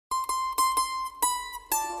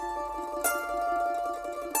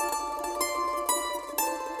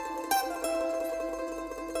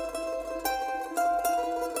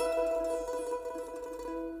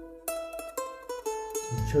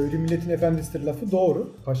köylü milletin efendisidir lafı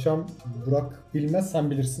doğru. Paşam Burak bilmez,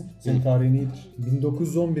 sen bilirsin. Senin tarihin iyidir.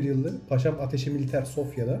 1911 yılı Paşam Ateşi Militer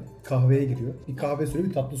Sofya'da kahveye giriyor. Bir kahve söylüyor,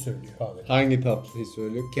 bir tatlı söylüyor kahve. Hangi tatlıyı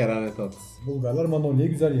söylüyor? Kerane tatlısı. Bulgarlar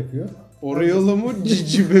Manolya'yı güzel yapıyor. Oreo'lu mu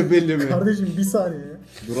cici bebeli mi? Kardeşim bir saniye ya.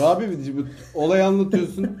 Dur abi, olay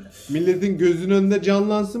anlatıyorsun. Milletin gözünün önünde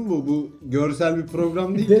canlansın bu. Bu görsel bir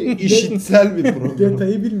program değil ki. İşitsel bir program.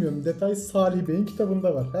 Detayı bilmiyorum. Detay Salih Bey'in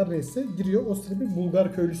kitabında var. Her neyse giriyor. O sırada bir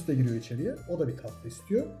Bulgar köylüsü de giriyor içeriye. O da bir tatlı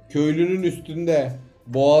istiyor. Köylünün üstünde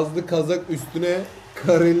boğazlı kazak, üstüne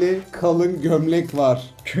kareli kalın gömlek var.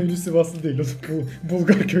 Köylü Sivaslı değil. Bu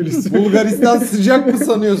Bulgar köylüsü. Bulgaristan sıcak mı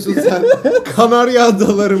sanıyorsun sen? Kanarya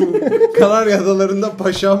Adaları mı? Kanarya Adaları'nda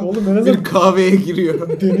paşam Oğlum, bir kahveye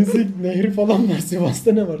giriyor. Denizi, nehri falan var.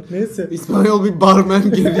 Sivas'ta ne var? Neyse. İspanyol bir barmen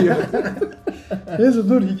geliyor. Neyse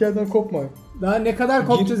dur, hikayeden kopma. Daha ne kadar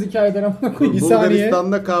kopacağız hikayeden amına koyayım. Bir saniye.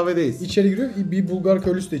 Bulgaristan'da kahvedeyiz. İçeri giriyor. Bir Bulgar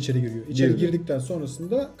köylüsü de içeri giriyor. İçeri Girdi. girdikten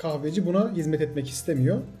sonrasında kahveci buna hizmet etmek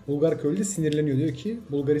istemiyor. Bulgar köylü de sinirleniyor. Diyor ki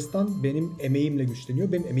Bulgaristan benim emeğimle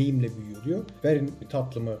güçleniyor. Benim emeğimle büyüyor diyor. Verin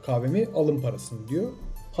tatlımı, kahvemi, alın parasını diyor.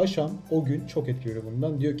 Paşam o gün çok etkiliyor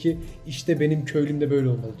bundan. Diyor ki işte benim köylüm de böyle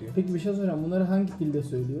olmalı diyor. Peki bir şey soracağım. Bunları hangi dilde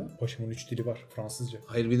söylüyor? Paşamın 3 dili var. Fransızca.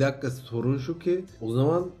 Hayır bir dakika, sorun şu ki o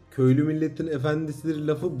zaman köylü milletin efendisidir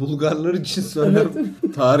lafı Bulgarlar için söylem.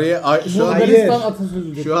 Tarihe şu an, Bulgaristan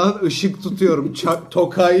atasözüdür. şu an ışık tutuyorum.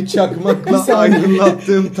 Tokay'ı çakmakla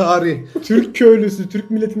aydınlattığım tarih. Türk köylüsü,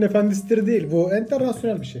 Türk milletin efendisidir değil. Bu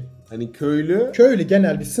internasyonel bir şey. Hani köylü Köylü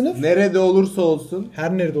genel bir sınıf. nerede olursa olsun.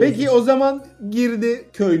 Her nerede olursa. Peki o zaman girdi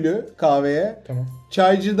köylü kahveye. Tamam.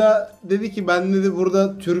 Çaycı da dedi ki ben dedi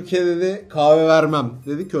burada Türkiye'de de kahve vermem.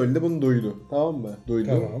 Dedi, köylü de bunu duydu. Tamam mı? Duydu.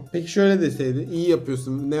 Tamam. Peki şöyle deseydi, iyi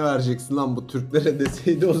yapıyorsun, ne vereceksin lan bu Türklere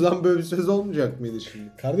deseydi, o zaman böyle bir söz olmayacak mıydı şimdi?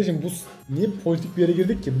 Kardeşim niye politik bir yere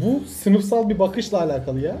girdik ki? Bu sınıfsal bir bakışla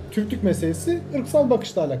alakalı ya. Türklük meselesi ırksal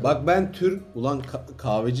bakışla alakalı. Bak ben ulan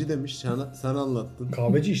kahveci demiş, sen anlattın.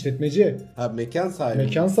 Kahveci, işletmeci, Ha, mekan sahibi.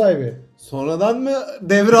 mekan sahibi. Sonradan mı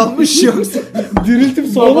devralmış yoksa? Diriltip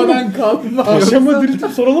soralım mı? Babadan kalma. Aşama diriltip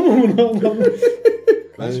soralım mı bunu? Allah Allah.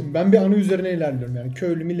 Ben- Şimdi ben bir anı üzerine ilerliyorum yani.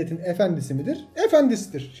 Köylü milletin efendisi midir?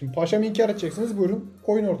 Efendisidir. Şimdi paşamı inkar edeceksiniz, buyurun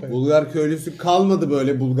koyun ortaya. Bulgar köylüsü kalmadı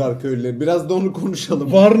böyle Bulgar köylüleri. Biraz da onu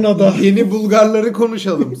konuşalım. Varna'da. Yeni Bulgarları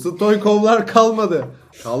konuşalım. Stoykovlar kalmadı.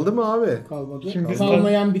 Kaldı mı abi? Kalmadı. Şimdi-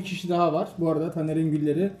 Kalmayan bir kişi daha var. Bu arada Taner'in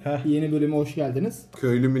Gülleri Heh. yeni bölüme hoş geldiniz.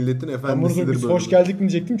 Köylü milletin Ben efendisidir burada biz böyle. hoş geldik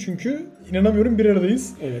diyecektim çünkü inanamıyorum bir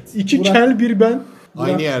aradayız. Evet. İki Burak- kel bir ben.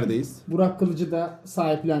 Aynı yerdeyiz. Burak Kılıcı da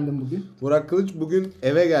sahiplendim bugün. Burak Kılıç bugün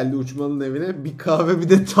eve geldi, Uçmalı'nın evine. Bir kahve bir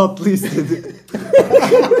de tatlı istedi.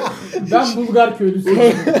 Ben Bulgar köylüsüyüm.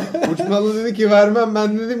 Uçmalı dedi ki vermem,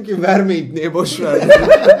 ben dedim ki verme İbni'ye, boş ver.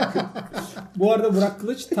 Bu arada Burak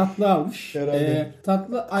Kılıç tatlı almış. Herhalde.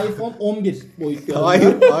 Tatlı iPhone 11 boyutlarında.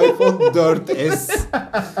 Hayır, iPhone 4S.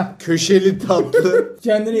 Köşeli tatlı.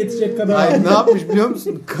 Kendine yetecek kadar Hayır, almış. ne yapmış biliyor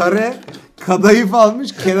musun? Kadayıf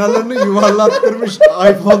almış, kenarlarını yuvarlattırmış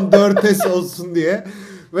iPhone 4S olsun diye.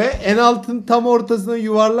 Ve en altın tam ortasına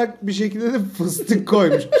yuvarlak bir şekilde de fıstık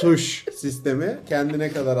koymuş. Tuş sistemi. Kendine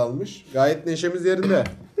kadar almış. Gayet neşemiz yerinde.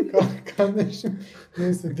 Kardeşim.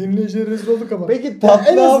 Neyse dinleyiciler rezil olduk ama. Peki En tatlı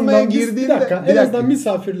azından almaya biz- girdiğinde... Bir dakika. En azından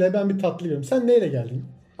misafirle ben bir tatlı yiyorum. Sen neyle geldin?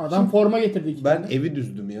 Adam forma getirdi iki Ben tane. evi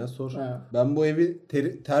düzdüm ya, sor. Ha. Ben bu evi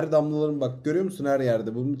ter damlalarım, bak görüyor musun her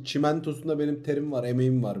yerde. Bunun çimentosunda benim terim var,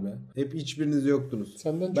 emeğim var be. Hep hiçbiriniz yoktunuz.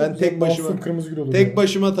 Senden çok Ben güzel tek başıma masum kırmızı gül olur. tek ya.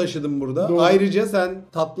 başıma taşıdım burada. Doğru. Ayrıca sen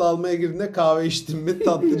tatlı almaya girdiğinde kahve içtin mi?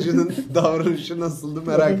 Tatlıcının davranışı nasıldı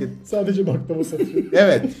merak ettim. Sadece baklava satıyor.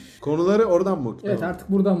 Evet. Konuları oradan mı okudun? Evet,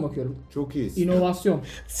 artık buradan bakıyorum. Çok iyiyiz. İnovasyon.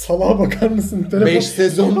 Salağa bakar mısın? Telefon... 5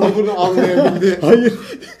 sezonda bunu anlayabildi. Hayır.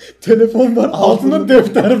 Telefon var. Altında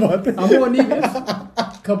defter var. Ama o ne biliyor musun?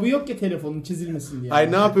 Kabı yok ya telefonun çizilmesin diye.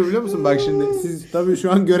 Hayır, ne yapıyor biliyor musun? Bak şimdi siz tabii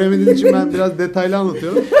şu an göremediğiniz için ben biraz detaylı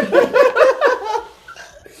anlatıyorum.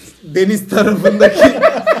 Deniz tarafındaki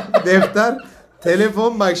defter,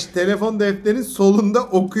 telefon, bak telefon defterin solunda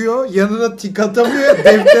okuyor, yanına tik atamıyor,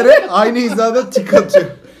 deftere aynı hizada tik atıyor.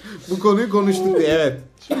 Bu konuyu konuştuk diye, evet.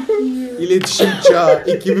 İletişim çağı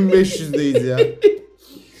 2500'deyiz ya.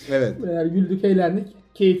 Evet. Eğer güldük eğlendik.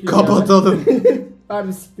 Keyifli. Kapatalım.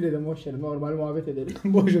 Harbi siktir edelim, boş verin. Normal muhabbet edelim.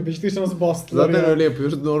 Boşver. Beşiktaş'a nasıl bastılar Zaten ya. öyle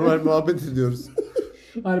yapıyoruz. Normal muhabbet ediyoruz.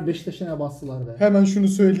 Harbi Beşiktaş'a bastılar be. Hemen şunu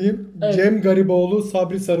söyleyeyim. Evet. Cem Gariboğlu,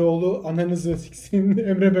 Sabri Sarıoğlu, ananızı siksin,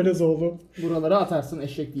 Emre Belezoğlu. Buralara atarsın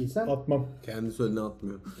eşek değilsen. Atmam. Kendisi önüne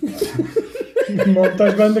atmıyor.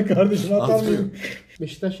 Montaj bende kardeşim, atar Atmıyor. mıyım?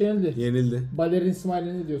 Beşiktaş yenildi. Yenildi. Balerin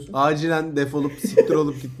İsmail'e ne diyorsun? Acilen defolup siktir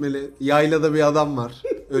olup gitmeli. Yaylada bir adam var.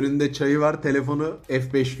 Önünde çayı var. Telefonu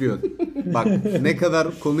F5'liyor. Bak ne kadar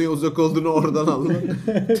konuya uzak olduğunu oradan aldım.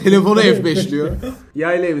 Telefonu F5'liyor.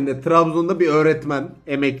 Yayla evinde Trabzon'da bir öğretmen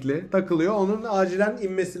emekli takılıyor. Onun acilen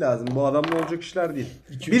inmesi lazım. Bu adamla olacak işler değil.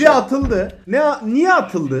 Biri atıldı. Niye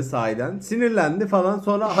atıldı sahiden? Sinirlendi falan.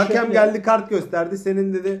 Sonra hakem geldi kart gösterdi.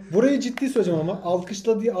 Senin dedi. Burayı ciddi söyleyeceğim ama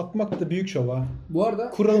alkışla diye atmak da büyük şov ha. Bu arada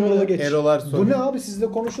Kurala geç. Erolar sonra. Bu ne abi, sizle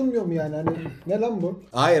konuşulmuyor mu yani? Hani ne lan bu?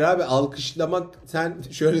 Hayır abi, alkışlamak, sen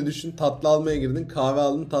şöyle düşün, tatlı almaya girdin, kahve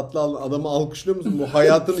aldın, tatlı aldın, adamı alkışlıyor musun? Bu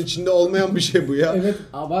hayatın içinde olmayan bir şey bu ya. evet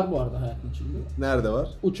var bu arada hayatın içinde. Nerede var?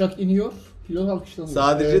 Uçak iniyor, pilot alkışlanıyor.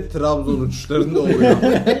 Sadece Trabzon uçuşlarında oluyor.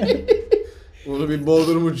 Onu bir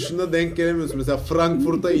Bodrum uçuşunda denk gelemiyorsun. Mesela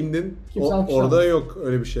Frankfurt'a indin, Kimse orada yok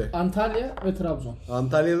öyle bir şey. Antalya ve Trabzon.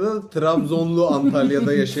 Antalya'da Trabzonlu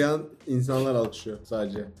Antalya'da yaşayan insanlar alkışlıyor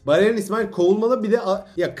sadece. Valerian İsmail kovulmalı, bir de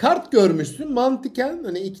ya kart görmüşsün mantıken,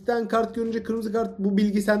 hani 2 tane kart görünce kırmızı kart, bu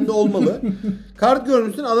bilgi sende olmalı. Kart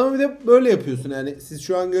görmüşsün, adama bir de böyle yapıyorsun, yani siz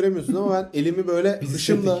şu an göremiyorsunuz ama ben elimi böyle Biz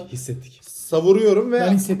dışımla hissettik. savuruyorum ve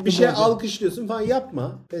Ben hissettim bir şey bu arada. alkışlıyorsun falan,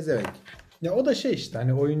 yapma pezevenk. Ya o da şey işte,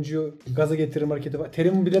 hani oyuncuyu gaza getirir hareketi var.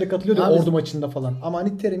 Terim'in bilerek atılıyordu Abi- Ordu maçında falan. Ama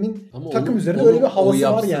hani Terim'in Ama takım onu- üzerinde onu öyle bir o havası var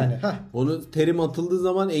yapsın. yani. Heh. Onu Terim atıldığı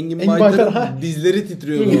zaman Engin Engin Baytar'ın Baytar, dizleri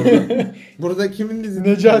titriyordu orada. Burada kimin dizleri?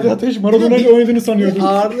 Necati Ateş Maradona ile Bir- oynadığını sanıyordum. Bir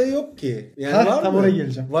ağırlığı yok ki. Yani Heh, var tam mı? oraya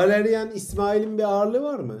geleceğim. Valerian İsmail'in bir ağırlığı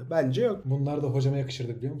var mı? Bence yok. Bunlar da hocama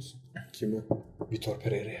yakışırdı biliyor musun? Kimi? Vitor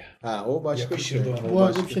Pereira'ya. Ha, o başka Yakışırdı bir şey. ona. Bu O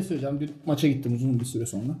arada başka. bir şey söyleyeceğim. Bir maça gittim uzun bir süre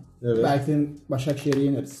sonra. Evet. Belki de Başakşehir'i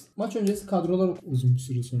yeneriz. Maç öncesi kadrolar Uzun bir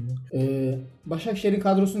süre sonra. Başakşehir'in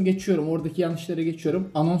kadrosunu geçiyorum. Oradaki yanlışları geçiyorum.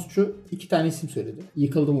 Anonsçu 2 tane isim söyledi.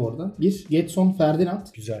 Yıkıldım oradan. Bir, Getson Ferdinand.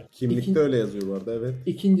 Güzel. Kimlikte öyle yazıyor bu arada, evet.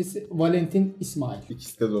 İkincisi Valentin İsmail.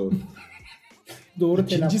 İkisi de doğru. Doğru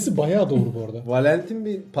telaffuz. İkincisi bayağı doğru bu arada. Valentin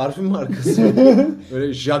bir parfüm markası.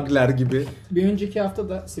 Öyle Jagler gibi. Bir önceki hafta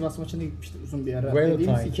da Sivas maçına gitmişti uzun bir ara. Valentine.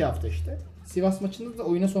 Dediğimiz 2 hafta işte. Sivas maçında da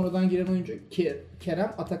oyuna sonradan giren oyuncu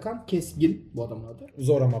Kerem Atakan Keskin, bu adamın adı.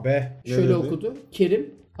 Zor ama be. Şöyle dedi? okudu. Kerim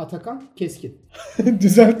Atakan Keskin.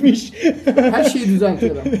 Düzeltmiş. Her şeyi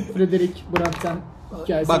düzeltiyor adam. Frederick Brandt'ten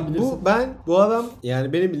hikayesini Bak bilirsin. bu adam,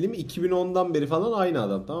 yani benim bildiğim 2010'dan beri falan aynı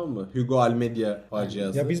adam, tamam mı? Hugo Almeida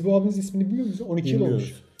faciası. Ya biz bu abimizin ismini bilmiyor muyuz? 12 yıl Bilmiyoruz.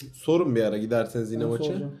 olmuş. Sorun bir ara giderseniz yine Ben maça.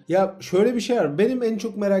 soracağım. Ya şöyle bir şey var. Benim en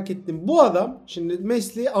çok merak ettiğim, bu adam şimdi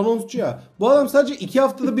mesleği anonsçu ya. Bu adam sadece 2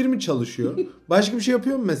 haftada bir mi çalışıyor? Başka bir şey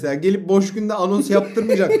yapıyor mu mesela? Gelip boş günde anons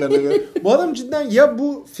yaptırmayacaklarına göre. Bu adam cidden ya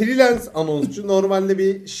bu freelance anonsçu, normalde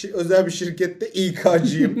bir özel bir şirkette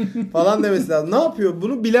İK'cıyım falan demesi lazım. Ne yapıyor?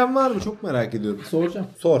 Bunu bilen var mı? Çok merak ediyorum. Soracağım.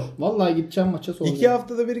 Sor. Vallahi gideceğim maça soracağım. 2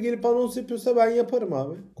 haftada bir gelip anons yapıyorsa ben yaparım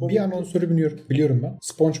abi. Bir anonsörü biliyorum ben.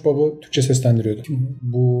 SpongeBob'u Türkçe seslendiriyordu.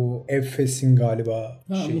 Bu Efes'in galiba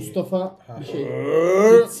Ha, şeyi. Mustafa bir şey.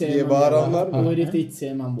 Hiç sevmem. diye bağıranlar mı? Bu herifi hiç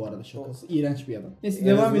sevmem bu arada şakası. İğrenç bir adam. Neyse En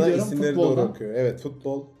devam azından ediyorum isimleri doğru futboldan. okuyor. Evet,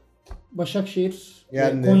 futbol. Başakşehir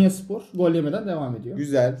Yendi. Konyaspor gol yemeden devam ediyor.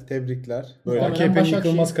 Güzel. Tebrikler. Böyle. Muhtemelen AKP'nin Başakşehir-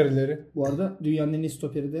 yıkılmaz kareleri. Bu arada dünyanın en iyi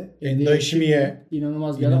stoperi de Enda Işimiye.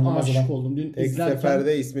 İnanılmaz bir adam. İnanılmaz Aşık adam. oldum. Dün Tek izlerken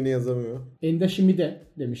seferde ismini yazamıyor. Enda Şimide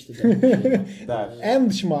demişti. de. Der.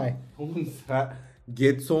 And Schmay.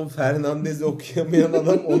 Getson Fernandez'i okuyamayan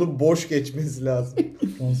adam onu boş geçmesi lazım.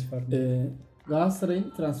 Transfer. Galatasaray'ın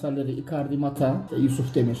transferleri Icardi, Mata,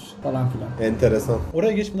 Yusuf Demir falan filan. Enteresan.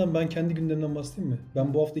 Oraya geçmeden ben kendi gündemden bahsedeyim mi?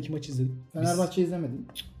 Ben bu hafta 2 maç izledim. Fenerbahçe izlemedim.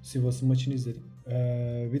 Sivas'ın maçını izledim.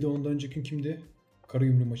 Bir de ondan önceki gün kimdi?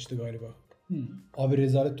 Karagümrük maçıydı galiba. Abi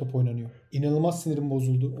rezalet top oynanıyor. İnanılmaz sinirim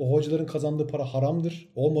bozuldu. O hocaların kazandığı para haramdır.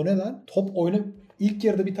 Oğlum o ne lan? Top oyna... İlk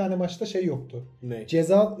yarıda bir tane maçta şey yoktu. Ne?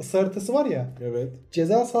 Ceza haritası var ya. Evet.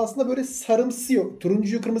 Ceza sahasında böyle sarımsı yok.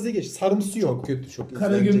 Turuncuyu kırmızıya geç. Sarımsı yok. Çok kötü, çok izlenecek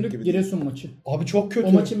Karagümrük gibi. Giresun maçı. Abi çok kötü.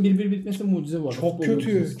 O maçın 1-1 bitmesi mucize bu arada. çok Futbol kötü.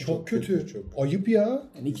 mucizesi. Çok kötü. kötü, çok. Ayıp ya.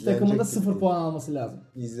 Yani iki İzlenecek takımın da gibi 0 değil. puan alması lazım.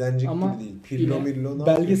 İzlenecek Ama gibi değil. Pirlo yine Mirlo ne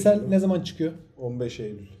Belgesel yapıyor? ne zaman çıkıyor? 15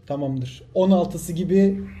 Eylül. Tamamdır. 16'sı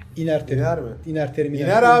gibi iner terim. İner mi? İner terim.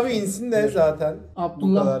 İner abi, insin de zaten. Bu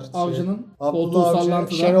Abdullah kadar şey. Avcı'nın Abdullah koltuğu Avcı,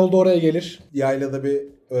 sallantıda. Şenol da oraya gelir. Yaylada bir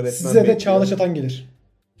öğretmen Size de bekliyor. Çağdaş Atan gelir.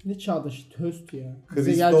 Ne Çağdaş? Höst ya.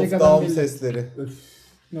 Bize Christoph gelecek adam Daum belli. sesleri. Öf.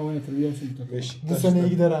 Ne oynatır biliyor musun bu takımı? Bu Beşiktaş'ta. seneye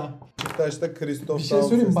gider ha. Beşiktaş'ta Christoph Bir şey Daum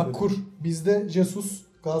söyleyeyim mi? sesleri. Bak kur. Bizde Jesus,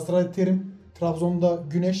 Galatasaray Terim, Trabzon'da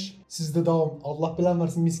Güneş, sizde Daum. Allah belanı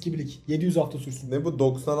versin, mis gibilik. 700 hafta sürsün. Ne bu,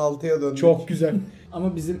 96'ya döndük. Çok güzel.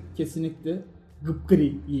 Ama bizim kesinlikle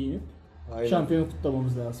gıpgri giyinip Aynen. şampiyonu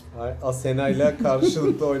kutlamamız lazım. Asena'yla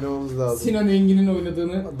karşılıklı oynamamız lazım. Sinan Engin'in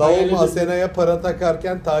oynadığını hayal Daum edelim. Asena'ya para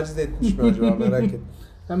takarken taciz etmiş mi acaba, merak ettim.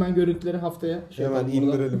 Hemen görüntüleri haftaya Hemen yapalım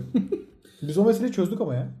burada. indirelim. Biz o meseleyi çözdük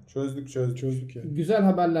ama ya. Çözdük. Ya. Güzel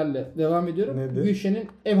haberlerle devam ediyorum. Nedir? Gülşen'in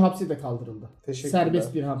ev hapsi de kaldırıldı. Teşekkürler.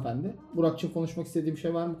 Serbest bir hanımefendi. Burak'cığım konuşmak istediğim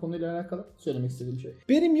şey var mı konuyla alakalı? Söylemek istediğim şey.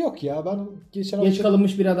 Benim yok ya. Ben geçen Geç hafta-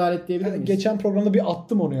 kalınmış bir adalet diyebilir miyiz? Geçen programda bir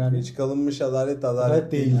attım onu yani. Hiç kalınmış adalet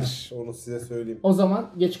Adalet değildir. değildir. Onu size söyleyeyim. O zaman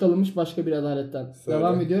geç kalınmış başka bir adaletten Söyle.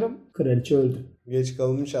 devam ediyorum. Kraliçe öldü. Geç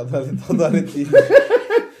kalınmış adalet değildir.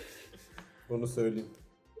 Onu söyleyeyim.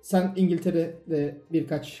 Sen İngiltere'de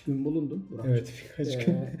birkaç gün bulundun Burak. Evet birkaç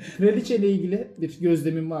gün. Kraliçe ile ilgili bir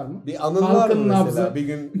gözlemin var mı? Bir anın var Halkın mı mesela? nabzı. Bir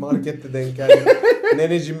gün markette denk geldim.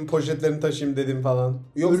 Neneciğimin poşetlerini taşıyayım dedim falan.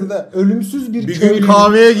 Yoksa da Ölümsüz bir bir köylü. gün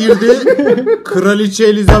kahveye girdi. Kraliçe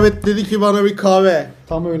Elizabeth dedi ki bana bir kahve.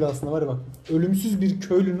 Tam öyle aslında var ya bak. Ölümsüz bir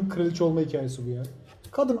köylünün kraliçe olma hikayesi bu ya.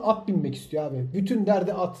 Kadın at binmek istiyor abi. Bütün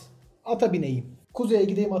derdi at. Ata bineyim. Kuzeye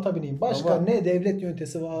gideyim ata bineyim. Başka Ama ne devlet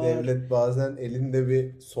yöntesi var. Devlet bazen elinde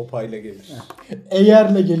bir sopayla gelir.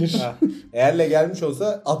 Eğerle gelir. Ha, eğerle gelmiş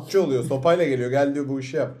olsa atçı oluyor. Sopayla geliyor. Gel diyor bu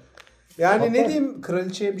işi yap. Yani Hatta- ne diyeyim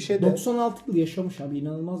kraliçeye bir şey de. 96 yıl yaşamış abi,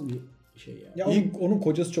 inanılmaz bir şey ya. Ya onun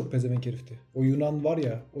kocası çok pezevenk herifti. O Yunan var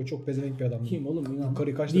ya o çok pezevenk bir adamdı. Kim oğlum Yunan?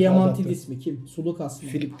 Yukarı kaç defa Diamantidis mi kim? Sulukaslı mı?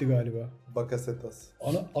 Filip'ti galiba. Bakasetas.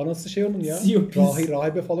 Anası şey onun ya. Siyopis.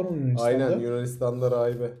 Rahibe falan onun Yunanistan'da. Aynen Yunanistan'da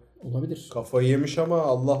rahibe. Olabilir. Kafayı yemiş ama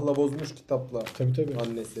Allah'la bozmuş kitapla. Tabii.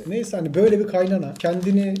 Annesi. Neyse hani böyle bir kaynana,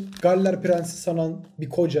 kendini Galler prensi sanan bir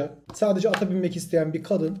koca, sadece ata binmek isteyen bir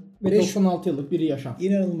kadın Ve ve 96 yıllık bir yaşam.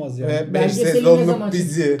 inanılmaz yani. Ve 5 Belgeseli ne sezonluk zaman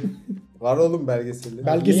dizi. Var oğlum belgeseli. Yeni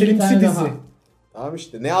Belgeselimsi tane dizi. daha. Tamam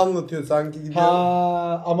işte ne anlatıyor sanki gidiyor.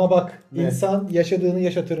 Ha ama bak Ne? insan yaşadığını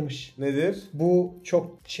yaşatırmış. Nedir? Bu çok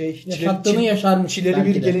Yaşattığını yaşarmış. çileli belki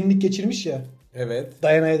bir de. gelinlik geçirmiş ya. Evet.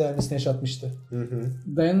 Diana'ya da aynısını yaşatmıştı. Hı hı.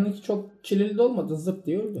 Dayanık çok çileli de olmadı. Zıp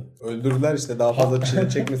diye öldü. Öldürdüler işte daha fazla çile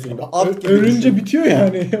çekmesin gibi. At gibi Ölünce düşün. bitiyor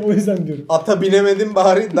yani o yüzden diyorum. Ata binemedim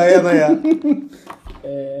bari Dayana'ya.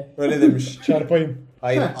 Öyle demiş. Çarpayım.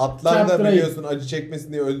 Hayır Heh, atlar da çarptırayım. biliyorsun acı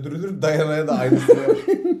çekmesin diye öldürülür. Dayana'ya da aynısını yap.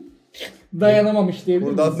 Dayanamamış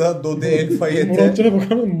diyebilir miyiz? Buradan da Dodi El Fayet'e. Muratcan'a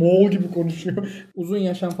bakalım Moğol gibi konuşuyor. Uzun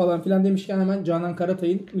yaşam falan filan demişken hemen Canan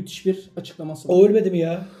Karatay'ın müthiş bir açıklaması var. O ölmedi mi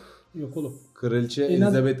ya? Yok oğlum. Kraliçe En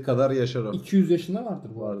az- Elizabeth kadar yaşar o. 200 yaşında vardır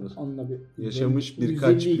bu arada. Vardır. Onunla bir Yaşamış 150,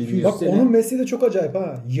 birkaç 200 bin yıl. Bak sene. onun mesleği de çok acayip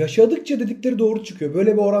ha. Yaşadıkça dedikleri doğru çıkıyor.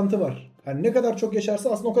 Böyle bir orantı var. Hani ne kadar çok yaşarsa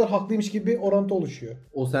aslında o kadar haklıymış gibi bir orantı oluşuyor.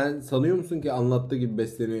 O sen sanıyor musun ki anlattığı gibi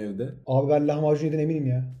besleniyor evde? Abi ben lahmacun yediğine eminim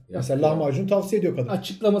ya. Mesela lahmacun tavsiye ediyor kadın.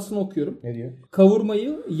 Açıklamasını okuyorum. Ne diyor?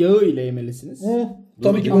 Kavurmayı yağı ile yemelisiniz.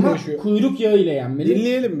 Tabii ki böyle Ama yaşıyor. kuyruk yağı ile yenmeli.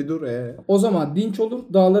 Dinleyelim bir dur. O zaman dinç olur,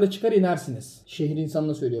 dağlara çıkar inersiniz. Şehir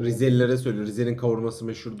insanına söylüyorum. Rizelilere söylüyor. Rize'nin kavurması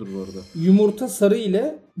meşhurdur bu arada. Yumurta sarı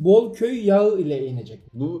ile bol köy yağı ile yenecek.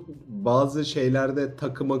 Bu bazı şeylerde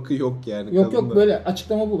takım akı yok yani. Yok kadında. yok böyle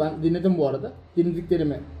açıklama bu. Ben dinledim bu arada.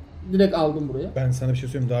 Dinlediklerimi direkt aldım buraya. Ben sana bir şey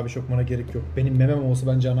söyleyeyim daha birçok mana gerek yok. Benim memem olsa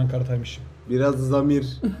ben Canan Karatay'mışım. Biraz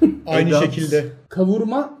zamir. Aynı Edat. şekilde.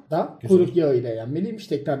 Kavurma da kuyruk yağı ile yenmeliymiş.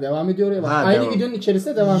 Tekrar devam ediyor ya. Bak. Ha, Aynı devam. videonun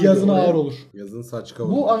içerisinde devam ediyor. Yazın oraya. ağır olur. Yazın saç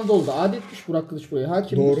kavurma. Bu Anadolu'da adetmiş. Burak Kılıç buraya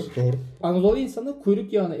hakimdir. Doğru. Anadolu insanı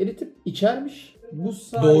kuyruk yağını eritip içermiş. Bu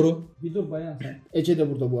Doğru. Bir dur bayan sen. Ece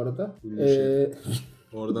de burada bu arada. Ünlü şef.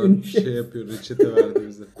 Oradan Ünlü şef. şey yapıyor. Reçete verdi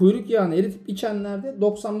bize. Kuyruk yağını eritip içenlerde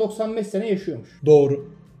 90-95 sene yaşıyormuş. Doğru.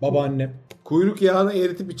 Babaannem. Kuyruk yağını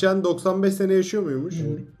eritip içen 95 sene yaşıyor muymuş?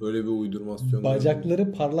 Öyle bir uydurmasyon.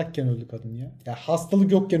 Bacakları parlakken öldü kadın ya. Ya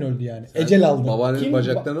hastalık yokken öldü yani. Ecel aldı. Babaannenin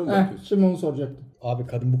bacaklarına mı bakıyorsun? Şimdi onu soracaktım. Abi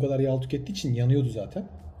kadın bu kadar yağ tükettiği için yanıyordu zaten.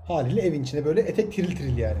 Haliyle evin içinde böyle etek tiril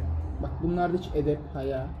tiril yani. Bak bunlarda hiç edep,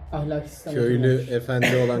 haya, ahlak sistemi. Köylü, oturmamış. efendi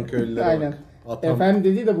olan köylülere Aynen. bak. Atam. Efendi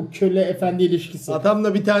dediği de bu köle efendi ilişkisi.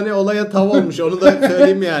 Atamla bir tane olaya tav olmuş. Onu da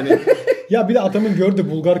söyleyeyim yani. Ya bir de atamın gördü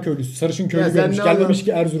Bulgar köylüsü. Sarışın köylü Ya sen görmüş. ne Gel anladın? demiş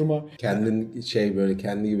ki Erzurum'a. Kendin şey böyle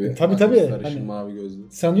kendi gibi. Tabii, bakmış, tabii. Sarışın Hani- mavi gözlü.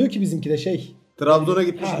 Sanıyor ki bizimki de şey. Trabzon'a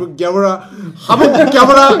gitmiş bu gavura. Hamit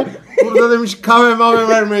gavura. Burada demiş kahve mavi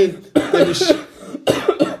vermeyin. Demiş.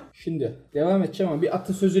 Şimdi devam edeceğim ama bir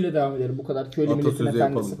atasözüyle devam edelim. Bu kadar köylü milletin Atasözü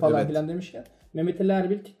efendisi yapalım, falan evet. filan demişken. Mehmet Ali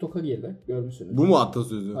Erbil TikTok'a girdi. Görmüşsünüz. Bu mu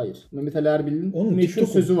atasözü? Hayır. Mehmet Ali Erbil'in Onun meşhur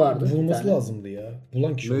TikTok'u sözü vardı. bir Bulması tane. lazımdı ya.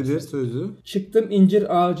 Bulan kişi Nedir olsa. sözü? Çıktım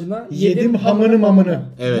incir ağacına Yedim hamını mamını.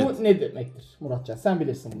 Evet. Bu ne demektir Muratcan? Sen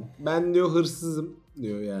bilirsin bunu. Ben diyor hırsızım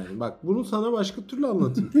diyor yani. Bak bunu sana başka türlü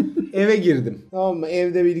anlatayım. Eve girdim. Tamam mı?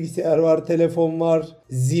 Evde bilgisayar var, telefon var,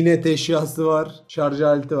 zinet eşyası var, şarj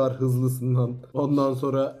aleti var hızlısından. Ondan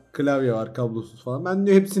sonra klavye var kablosuz falan. Ben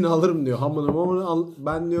diyor hepsini alırım diyor. Hamını mamını al.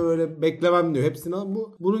 Ben diyor öyle beklemem diyor almıyor. Hepsini al.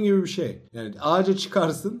 Bunun gibi bir şey. Yani ağaca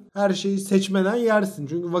çıkarsın. Her şeyi seçmeden yersin.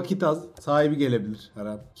 Çünkü vakit az. Sahibi gelebilir her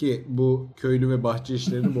an. Ki bu köylü ve bahçe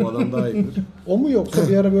işlerini bu adam daha iyi bilir. O mu yoksa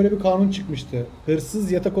bir ara böyle bir kanun çıkmıştı.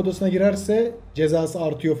 Hırsız yatak odasına girerse cezası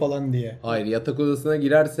artıyor falan diye. Hayır, yatak odasına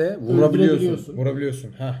girerse vurabiliyorsun. Vurabiliyorsun.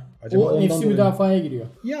 Acaba O ondan nefsi dolayı mı? müdafaya giriyor.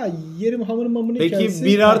 Ya yerim hamurun mamını Peki hikayesi.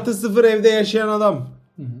 1+0 evde yaşayan adam.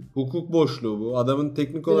 Hukuk boşluğu bu. Adamın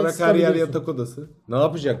teknik olarak her yer sıkabiliyorsun. yatak odası. Ne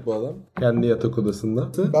yapacak bu adam? Kendi yatak odasında.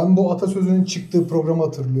 Ben bu atasözünün çıktığı programı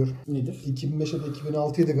hatırlıyorum. Nedir? 2005 ya da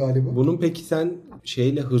 2006'ydı galiba. Bunun peki sen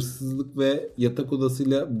hırsızlık ve yatak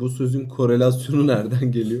odasıyla bu sözün korelasyonu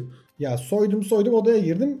nereden geliyor? Ya soydum odaya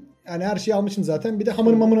girdim. Yani her şeyi almışım zaten. Bir de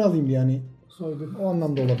hamur mamını alayım diye yani. Soydum. O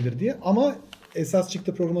anlamda olabilir diye. Ama esas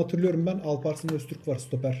çıktı programı hatırlıyorum ben. Alparslan Öztürk var,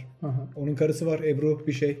 stoper. Onun karısı var, Ebru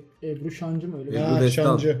bir şey. Ebru Şancı mı öyle? Ebru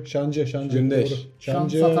Destan. Şancı. Gündeş. Doğru. Şan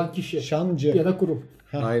satan kişi. Şancı. Ya da kurum.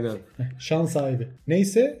 Aynen. Şan sahibi.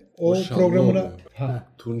 Neyse o O Şanlı programına oluyor. ha,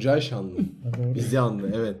 Tuncay Şanlı. doğru. Bizi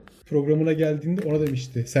andı, evet. Programına geldiğinde ona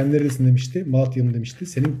demişti. Sen neredesin demişti. Malatya'm demişti.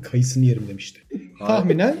 Senin kayısını yerim demişti.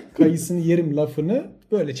 Tahminen kayısını yerim lafını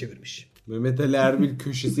böyle çevirmiş. Mehmet Ali Erbil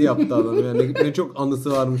köşesi yaptı adam. Yani ne çok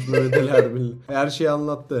anısı varmış Mehmet Ali Erbil'in. Her şeyi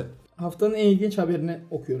anlattı. Haftanın en ilginç haberini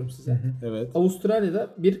okuyorum size. Evet. Avustralya'da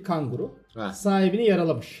bir kanguru Heh. sahibini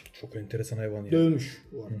yaralamış. Çok enteresan hayvan ya. Dövmüş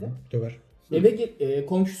bu arada. Döver.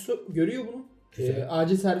 Komşusu görüyor bunu.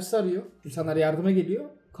 Acil servisi arıyor. İnsanlar yardıma geliyor.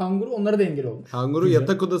 Kanguru onlara da engel olmuş. Kanguru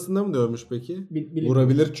yatak odasında mı dövmüş peki? Bilmiyorum.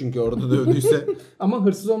 Vurabilir çünkü orada dövdüyse. Ama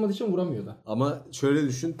hırsız olmadığı için vuramıyor da. Ama şöyle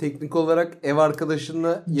düşün, teknik olarak ev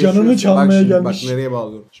arkadaşınla Canını çalmaya bak şimdi, gelmiş. Bak nereye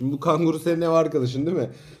bağlıyorum. Şimdi bu kanguru senin ev arkadaşın değil mi?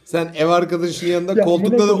 Sen ev arkadaşının yanında Ya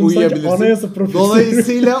koltukta amına da koyayım, sanki uyuyabilirsin. anayasa profesörü.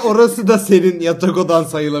 Dolayısıyla orası da senin yatak odan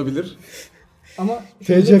sayılabilir. Ama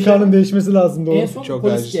şöyle bir şey var. TCK'nın değişmesi lazım en doğru. son Çok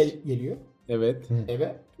polis acil. geliyor Evet.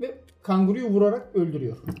 eve ve kanguruyu vurarak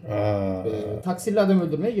öldürüyor. Taksirli adam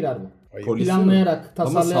öldürmeye girer bu. Polis Planlayarak, Ama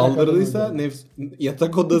tasarlayarak saldırdıysa, adam öldürür.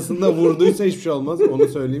 yatak odasında vurduysa hiçbir şey olmaz. Onu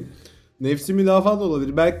söyleyeyim. Nefsi müdafaa da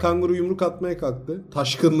olabilir. Belki kanguru yumruk atmaya kalktı.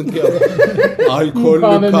 Taşkınlık yaptı. Alkollü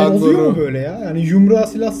Mukaveme kanguru. Oluyor mu böyle ya? Yani yumruğa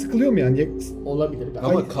silah sıkılıyor mu yani? Olabilir.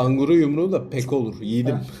 Ama kanguru yumruğu da pek olur.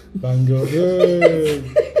 Yiğidim. Ben gördüm.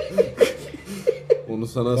 Onu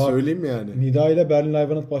sana Bak. söyleyeyim yani. Nida ile Berlin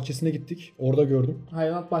Hayvanat Bahçesi'ne gittik. Orada gördüm.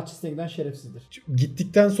 Hayvanat bahçesine giden şerefsizdir.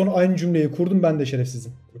 Gittikten sonra aynı cümleyi kurdum, ben de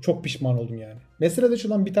şerefsizim. Çok pişman oldum yani. Mesela de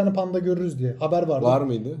şuradan bir tane panda görürüz diye haber vardı. Var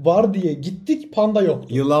mıydı? Var diye gittik, panda yoktu.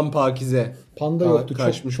 Yılan Pakize. Panda yoktu.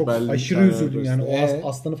 Kaçmış çok Berlin aşırı Hayvanat üzüldüm yani. O Bahçesi.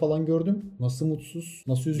 aslanı falan gördüm. Nasıl mutsuz,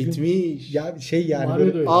 nasıl üzgün. Bitmiş. Ya yani Mario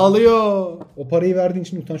böyle da öyle. Ağlıyor. o parayı verdiğin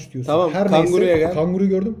için utanç diyorsun. Tamam, Her kanguruya neyse, gel. Kanguruyu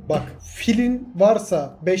gördüm. Bak, filin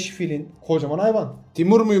varsa 5 filin, kocaman hayvan.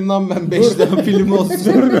 Timur muyum lan ben 5 tane film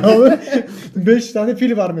olsun. Dur be abi. 5 tane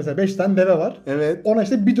fil var mesela. 5 tane deve var. Evet. Ona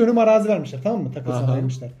işte bir dönüm arazi vermişler, tamam mı? Takılsın Aha.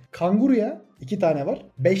 vermişler. Kanguruya 2 tane var.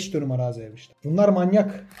 5 dönüm arazi vermişler. Bunlar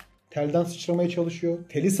manyak. Telden sıçramaya çalışıyor.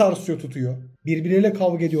 Teli sarsıyor, tutuyor. Birbirleriyle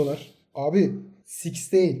kavga ediyorlar. Abi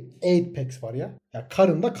 6 değil 8 packs var ya. Ya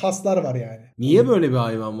karında kaslar var yani. Niye böyle bir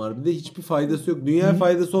hayvan var? Bir de hiçbir faydası yok. Dünya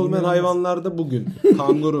faydası olmayan İnanılmaz. hayvanlarda bugün.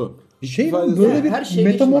 Kanguru. Hiçbir Şey faydası böyle yok. bir Her şeye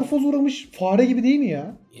metamorfoz uğramış fare gibi değil mi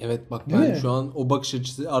ya? Evet bak Değil ben mi? şu an o bakış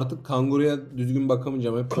açısı, artık kanguruya düzgün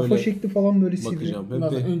bakamayacağım. Hep Kafa böyle şekli falan böyle sivri. bakacağım. Hep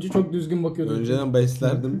Bundan de önce çok düzgün bakıyordum. önceden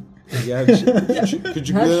beslerdim. Gerçi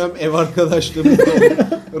küçük dönem ev arkadaşlığımız oldu.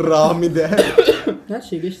 Rami'de. Her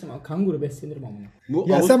şey geçtim ama kanguru beslenirim ama. Bu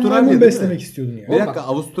Ya sen Avustralya maymun değil beslemek mi? istiyordun ya. Bir dakika,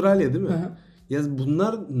 Avustralya değil mi? Hı hı. Ya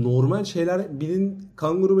bunlar normal şeyler. Birinin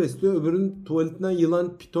kanguru besliyor, öbürünün tuvaletinden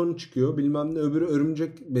yılan, piton çıkıyor bilmem ne. Öbürü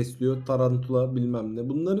örümcek besliyor, tarantula bilmem ne.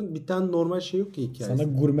 Bunların bir tane normal şey yok ki hikayesi.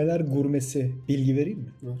 Sana gurmeler gurmesi bilgi vereyim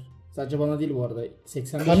mi? Var. Sadece bana değil bu arada.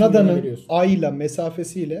 85 milyona Kanada'nın veriyorsun. Ay'la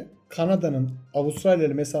mesafesiyle Kanada'nın Avustralya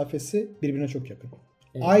ile mesafesi birbirine çok yakın.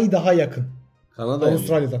 Evet. Ay daha yakın Kanada yani.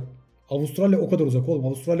 Avustralya'dan. Avustralya o kadar uzak oğlum.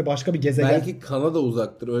 Avustralya başka bir gezegen. Belki Kanada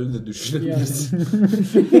uzaktır, öyle de düşünebilirsin.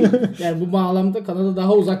 Yani bu bağlamda Kanada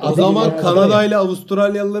daha uzak. O zaman Kanada ile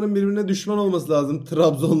Avustralyalıların birbirine düşman olması lazım.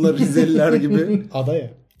 Trabzonlar, Rizeliler gibi. Adaya.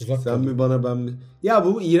 Uzak Sen tabii. mi bana ben mi? Ya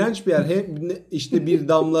bu iğrenç bir yer. Hep işte bir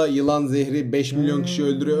damla yılan zehri 5 milyon kişi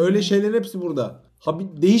öldürüyor. Öyle şeylerin hepsi burada.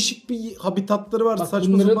 Değişik bir habitatları var. Bak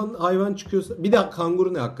Saçma bunların- sapan hayvan çıkıyorsa. Bir de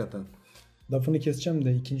kanguru ne hakikaten? Lafını keseceğim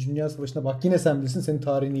de 2. Dünya Savaşı'na bak, yine sen bilirsin, senin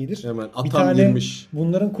tarihin iyidir. Hemen Bir atam tane, girmiş.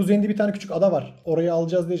 bunların kuzeyinde bir tane küçük ada var. Orayı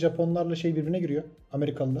alacağız diye Japonlarla birbirine giriyor.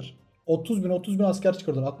 Amerikalılar. 30 bin asker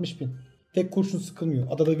çıkardılar. 60 bin. Tek kurşun sıkılmıyor.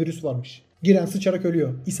 Adada virüs varmış. Giren sıçarak ölüyor.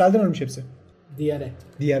 İshalden ölmüş hepsi. Diyare.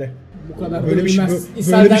 Diğeri. Bu kadar Böyle bir şey- ölmez. böyle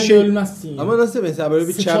İshalden bir şey- de ölmezsin yani. Ama nasıl mesela böyle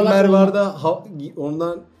bir Sıçalak çember olma. var da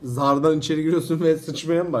ondan zardan içeri giriyorsun ve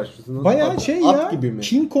sıçmaya mı başlıyorsun? Nasıl? Bayağı At- şey at ya. gibi mi?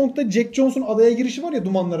 King Kong'da Jack Johnson adaya girişi var ya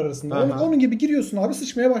dumanlar arasında. Aha. Onun gibi giriyorsun abi,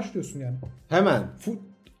 sıçmaya başlıyorsun yani. Hemen.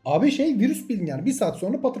 Abi şey virüs bilin yani. Bir saat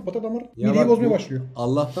sonra patır patır damar Ya mideyi bak bozmaya bu- başlıyor.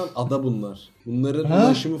 Allah'tan ada bunlar. Bunların Ha,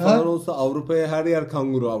 ulaşımı ha. falan olsa Avrupa'ya her yer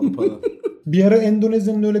kanguru Avrupa'da. Bir ara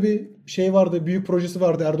Endonezya'nın öyle bir şey vardı. Büyük projesi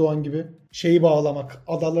vardı Erdoğan gibi. Şeyi bağlamak.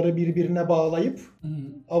 Adaları birbirine bağlayıp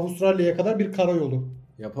Avustralya'ya kadar bir karayolu.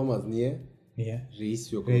 Yapamaz. Niye? Niye?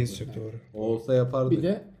 Reis yok. Reis orada. yok, doğru. O olsa yapardı. Bir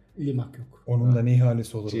de limak yok. Onun da ne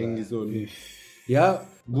ihalesi olur Cengiz be. öldü. Ya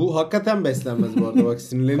bu hakikaten beslenmez bu arada. Bak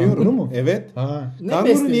sinirleniyorum. Kanguru mu? Evet. Ha. Ne Kanguru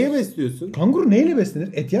beslenir? niye besliyorsun? Kanguru neyle beslenir?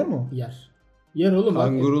 Et yer mi o? Yer. Yer oğlum.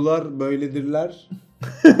 Kangurular böyledirler.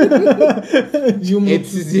 Yumruk.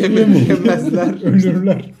 Etsiz yemek yemezler.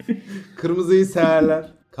 Ölürler. Kırmızıyı severler.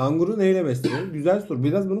 Kanguru neyle beslenir? Güzel soru.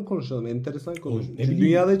 Biraz bunu konuşalım. Enteresan konu. Oğlum, ne Çünkü bileyim.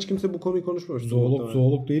 dünyada hiç kimse bu konuyu konuşmamış.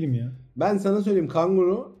 Zoolog değilim ya. Ben sana söyleyeyim,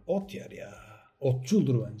 kanguru Ot yer ya.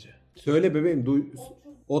 Otçuldur bence. söyle bebeğim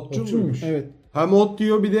otçu Otçulmuş. Evet. Hem ot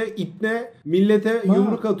diyor bir de itne millete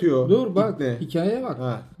yumruk atıyor. Dur bak İtne. hikayeye bak.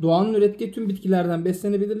 Ha. Doğanın ürettiği tüm bitkilerden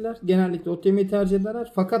beslenebilirler. Genellikle ot yemeyi tercih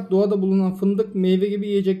ederler. Fakat doğada bulunan fındık, meyve gibi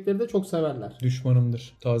yiyecekleri de çok severler.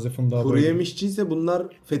 Düşmanımdır. Taze fındığa Kuru bayılırım. yemişçiyse bunlar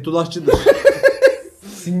fetulahçıdır.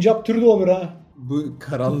 Sincap türü de olur ha. Bu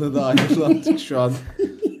karanlığı da aydınlattık şu an.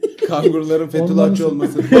 Kanguruların fetulahçı Ondan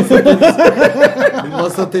olması. Masa tenisi,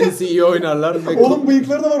 masa tenisi iyi oynarlar ve Oğlum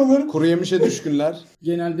bıyıkları da var onların. kuru yemişe düşkünler.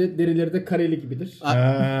 Genelde derileri de kareli gibidir.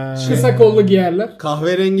 Ha. Kısa kollu giyerler.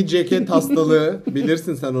 Kahverengi ceket hastalığı,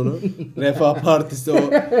 bilirsin sen onu. Refah Partisi o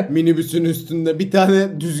minibüsün üstünde bir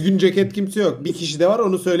tane düzgün ceket kimse yok. Bir kişi de var,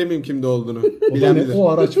 onu söylemeyeyim kimde olduğunu. Bilen bilir. O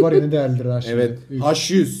araç var ya ne değerlidir ha şimdi. Evet.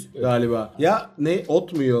 H100 galiba. Ya ne,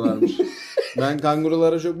 ot mu yiyorlarmış? Ben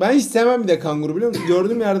kangurulara çok... Ben hiç sevmem bir de kanguru, biliyor musun?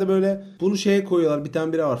 Gördüğüm yerde böyle bunu şeye koyuyorlar. Bir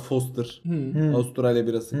tane bira var. Foster. Avustralya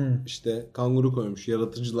birası. İşte kanguru koymuş.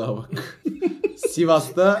 Yaratıcılığa bak.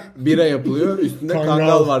 Sivas'ta bira yapılıyor. Üstünde Kangal.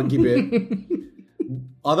 kangal var gibi.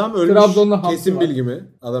 Adam ölmüş. Trabzon'da hamsi Kesin var. bilgi mi?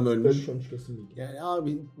 Adam ölmüş. Ölmüş kesinlikle. Yani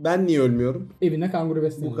abi ben niye ölmüyorum? Evine kanguru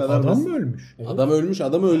besleniyor. Bu kadar Adam basit. mı ölmüş? Adam ölmüş.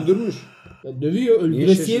 Adamı öldürmüş. Ya dövüyor. Niye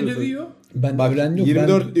Öldüresiye şaşırıyorsun? dövüyor. Ben Bak ölen yok.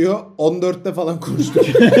 24 diyor. 14'te falan konuştuk.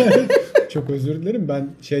 Çok özür dilerim. Ben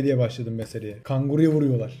şey diye başladım meseleye. Kanguruya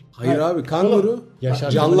vuruyorlar. Hayır abi kanguru.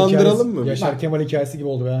 Yaşar Canlandıralım Kemal mı? Yaşar Kemal hikayesi gibi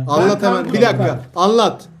oldu be. Anlat hemen. Bir dakika.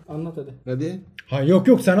 Anlat. Anlat hadi. Hadi. Ha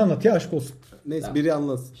yok sen anlat ya, aşk olsun. Neyse biri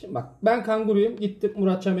anlatsın. Şimdi bak ben kanguruyum. Gittim,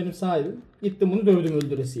 Muratcan benim sahibim. Gittim bunu dövdüm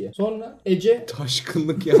öldüresiye. Sonra Ece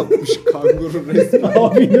Taşkınlık yapmış kanguru resmen.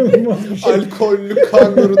 Abi inanılmaz bir şey. Alkollü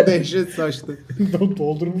kanguru dehşet saçtı.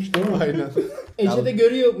 Doldurmuş değil mi? Aynen. Ece de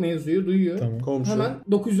görüyor mevzuyu, duyuyor. Tamam. Komşu. Hemen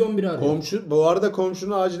 911'i arıyor. Komşu. Bu arada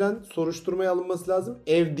komşunun acilen soruşturmaya alınması lazım.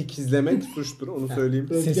 Ev dikizlemek suçtur, onu söyleyeyim.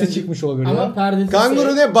 Sesi çıkmış olabilir Ama ya. perdesi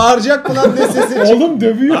Kanguru ne? Bağıracak mı lan, ne sesi? Oğlum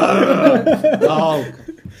dövüyor. Halk.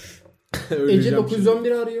 Ece Öleceğim şimdi.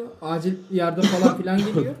 911 arıyor. Acil yardım falan filan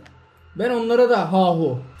geliyor. Ben onlara da ha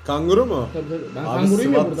hu. Kanguru mu? Tabii tabii. Ben Abi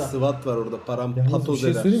kanguruyum ya SWAT, burada. SWAT var orada. Yalnız bir Patoz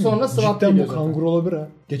şey eder. söyleyeyim mi? Sonra SWAT Cidden bu geliyor zaten. kanguru olabilir ha.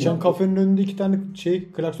 Geçen kafenin önünde 2 tane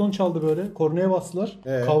şey klakson çaldı böyle. Kornaya bastılar.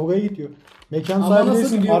 Kavgaya gidiyor. Mekan Ama sahibi nasıl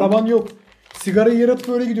değilsin, gidiyor? araban yok. Sigarayı yere atıp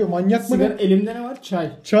böyle gidiyor. Manyak mı Sigara, ne? elimde ne var? Çay.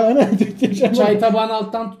 Çağına Çay tabağını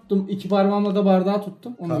alttan tuttum. 2 parmağımla da bardağı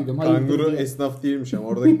tuttum. Onu duydum. Kanguru esnaf değilmiş ama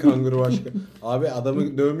oradaki kanguru başka. Abi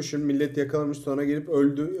adamı dövmüşsün, millet yakalamış, sonra gelip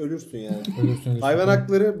ölürsün yani. Hayvan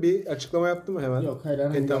hakları bir açıklama yaptı mı hemen? Yok, hayır,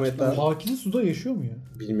 herhangi bir Etameta. açıklama. Pakize suda yaşıyor mu ya?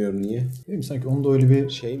 Bilmiyorum niye. Değil mi? Sanki onda öyle bir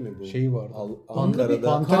Şey mi bu? şeyi vardı. Ankara'da.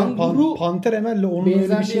 Panter, Kanguru Panter Emel'le onun öyle bir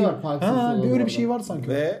benzerliği şey var Pakize Ha, suda bir öyle orada. bir şey var sanki.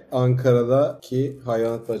 Ve Ankara'daki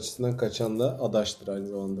hayvanat bahçesinden kaçan da adaştır aynı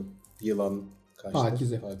zamanda. Yılan kaçtı.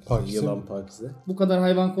 Pakize. Pakize. Yılan Pakize. Bu kadar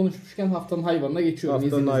hayvan konuşmuşken haftanın hayvanına geçiyorum.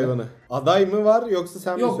 Haftanın izninizle. hayvanı. Aday mı var yoksa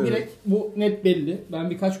sen mi Yok söylüyorsun? direkt bu net belli. Ben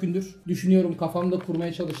birkaç gündür düşünüyorum, kafamda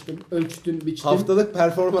kurmaya çalıştım. Ölçtüm, biçtim. Haftalık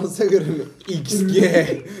performansa göre mi? XG.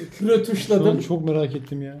 Şu an Rötuşladım. çok merak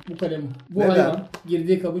ettim ya. Bu kalemi. Bu Neden? hayvan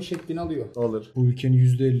girdiği kabın şeklini alıyor. Olur. Bu ülkenin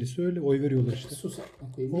 %50'si öyle oy veriyorlar işte. Sus.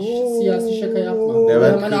 Hiç siyasi şaka yapma.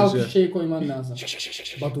 Levent Hemen Kırcı. alkış şeyi koyman lazım.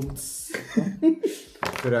 Badum.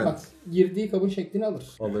 Trend. Bak girdiği kabın şeklini alır.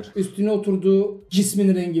 Alır. Üstüne oturduğu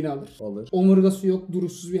cismin rengini alır. Alır. Omurgası yok,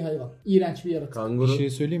 duruşsuz bir hayvan. İğrenç bir yaratık. Bir Kanguru. şey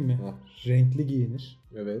söyleyeyim mi? Ha. Renkli giyinir.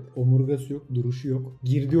 Evet. Omurgası yok, duruşu yok.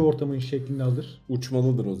 Girdiği ortamın şeklini alır.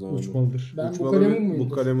 Uçmalıdır o zaman. Uçmalıdır. Ben bu Uçmalı kalemin bir muyum?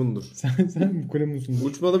 bukalemundur. Sen bu kalem musun?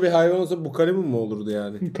 Uçmalı bir hayvan olsa bukalemun mu olurdu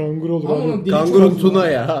yani? Kanguru olur Ama abi. onun dili Kanguru çok uzun. tuna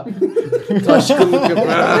ya. Taşkınlık yapıyor.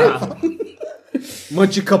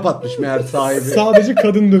 Maçı kapatmış meğer sahibi. Sadece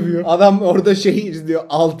kadın dövüyor. Adam orada şey izliyor.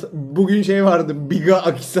 Bugün şey vardı. Biga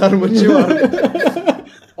Akhisar maçı vardı.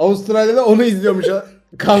 Avustralya'da onu izliyormuş.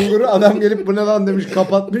 Kanguru adam gelip bu ne lan demiş,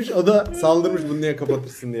 kapatmış. O da saldırmış, bunu niye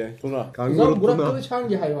kapatırsın diye. Tuna. O Kanguru zaman Burak Tuna. Kılıç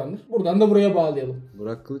hangi hayvandır? Buradan da buraya bağlayalım.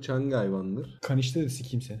 Burak Kılıç hangi hayvandır? Kanişte de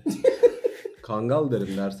sikeyim seni. Kangal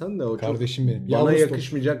derim dersen de o Kardeşim benim. çok bana Yavuz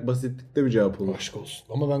yakışmayacak basitlikte bir cevap olur. Aşk olsun.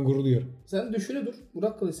 Ama ben gurur duyuyorum. Sen düşüne dur.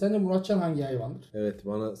 Burak Kılıç sence Muratcan hangi hayvandır? Evet,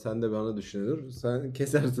 sen de bana düşünülür. Sen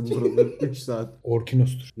kesersin buraları 3 saat.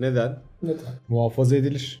 Orkinostur. Neden? Neden? Muhafaza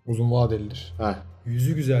edilir. Uzun vadelidir. Heh.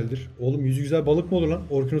 Yüzü güzeldir. Oğlum yüzü güzel balık mı olur lan?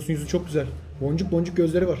 Orkinos'un yüzü çok güzel. Boncuk boncuk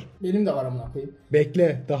gözleri var. Benim de var amına koyayım.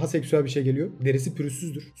 Bekle. Daha seksüel bir şey geliyor. Derisi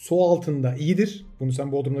pürüzsüzdür. Su altında iyidir. Bunu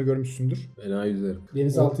sen Bodrum'da görmüşsündür. Fena yüzerim.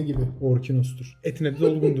 Denizaltı gibi. Orkinos'tur. Etine de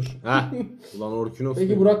dolgundur. Heh. Ulan Orkinos.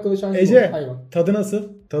 Peki Burak Kılıç hangi Ece. hayvan? Tadı nasıl?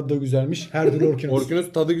 Tadı da güzelmiş. Her türlü Orkinos.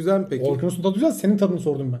 Orkinos tadı güzel mi peki? Orkinos'un tadı güzel. Senin tadını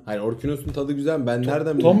sordum ben. Hayır, Orkinos'un tadı güzel mi? Ben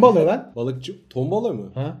nereden bileyim? Ton balığı lan. Balıkçı. Ton balığı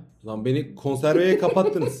mı? Ha? Lan beni konserveye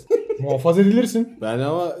kapattınız. Muhafaza edilirsin. Ben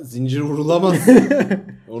ama zincir vurulamaz.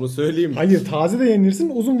 Onu söyleyeyim. Hayır, taze de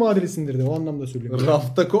yenilirsin, uzun vadelisindir de. O anlamda söylüyorum.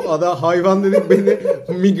 Rafta ada hayvan dedik, beni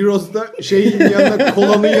Migros'ta şeyin yanına,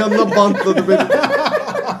 kolanın yanına bantladı beni.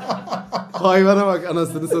 Hayvana bak,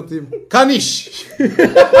 anasını satayım. Kaniş.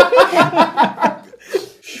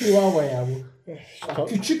 Chihuahua ya bu.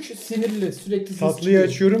 Küçük, sinirli, sürekli ses Tatlıyı çıkıyor.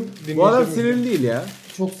 açıyorum. Bu adam dinleyeceğim. sinirli değil ya.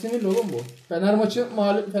 Çok sinirli oğlum bu. Fener maçı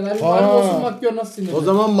Fener Aa. mağlup olsun bak gör nasıl sinirli. O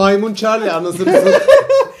zaman Maymun Charlie anasını satayım.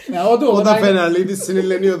 Ya o da O da Ben- Fenerliydi,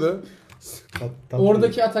 sinirleniyordu. Tatlı.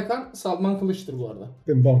 Oradaki Atakan Salman Kılıç'tır bu arada.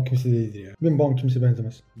 Benim babam kimse değildir ya. Benim babam kimse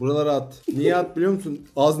benzemez. Buralara at. Niye at biliyor musun?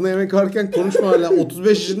 Ağzına yemek varken konuşma hala. 35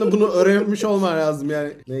 yaşında bunu öğrenmiş olman lazım yani.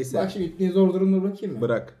 Neyse. Bak şimdi İpni'ye zor durumda bırakayım mı?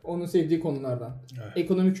 Bırak. Onun sevdiği konulardan.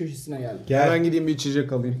 Ekonomi köşesine geldik. Gel. Hemen gideyim bir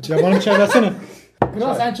içecek alayım. Ya bana bir çay versene.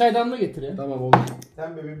 Kral sen çaydanlığı getir ya. Tamam olur.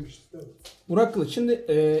 Sen bebeğim işte. Burak Kılıç. Şimdi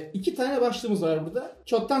 2 tane başlığımız var burada.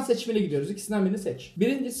 Çoktan seçmeli gidiyoruz. İkisinden birini seç.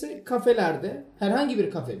 Birincisi kafelerde, herhangi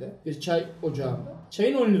bir kafede, bir çay ocağında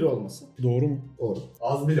çayın 10 lira olması. Doğru mu? Doğru.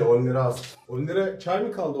 Az bile 10 lira az. 10 lira çay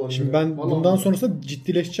mı kaldı 10 lira? Şimdi ben Vallahi bundan oldu. sonrasında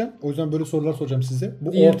ciddileşeceğim. O yüzden böyle sorular soracağım size.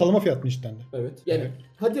 Bu Diğer- ortalama fiyat mı cidden de? Evet. Yani Evet.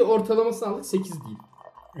 hadi ortalamasını aldık 8 diyeyim.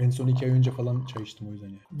 En son 2 ay önce falan çay içtim o yüzden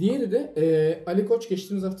ya. Diğeri de Ali Koç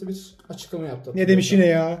geçtiğimiz hafta bir açıklama yaptı. Ne demiş yine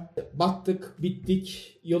ya? Battık,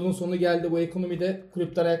 bittik, yolun sonu geldi, bu ekonomide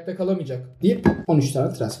kulüpler ayakta kalamayacak deyip 13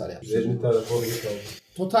 tane transfer yaptı. 50 tane forvet aldı.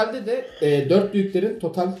 Totalde de 4 büyüklerin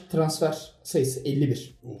total transfer sayısı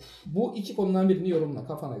 51. Bu iki konudan birini yorumla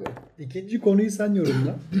kafana göre. İkinci konuyu sen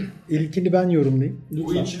yorumla. İlkini ben yorumlayayım.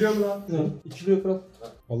 Bu içiliyor mu lan? İçiliyor kral.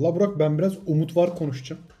 Vallahi Burak, ben biraz umut var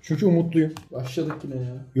konuşacağım. Çünkü umutluyum. Başladık yine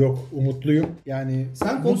ya. Yok, umutluyum. Yani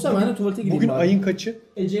Sen konuşsana, ben de tuvalete gideyim bugün bari. ayın kaçı?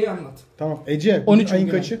 Ece'yi anlat. Tamam Ece, 13 bugün ayın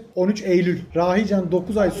bugün. kaçı? 13 Eylül. Rahican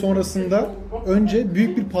 9 ay sonrasında önce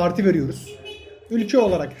büyük bir parti veriyoruz. Ülke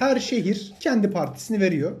olarak her şehir kendi partisini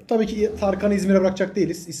veriyor. Tabii ki Tarkan'ı İzmir'e bırakacak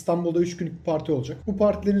değiliz. İstanbul'da 3 günlük bir parti olacak. Bu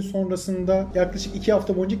partilerin sonrasında yaklaşık 2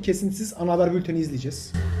 hafta boyunca kesintisiz ana haber bülteni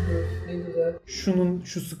izleyeceğiz. Ne güzel. Şunun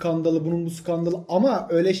şu skandalı, bunun bu skandalı, ama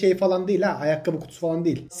öyle şey falan değil ha. Ayakkabı kutusu falan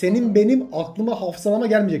değil. Senin benim aklıma, hafızalama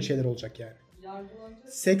gelmeyecek şeyler olacak yani.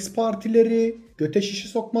 Seks partileri, göte şişe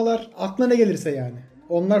sokmalar, aklına ne gelirse yani.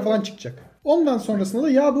 Onlar falan çıkacak. Ondan sonrasında da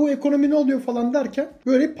ya bu ekonomi ne oluyor falan derken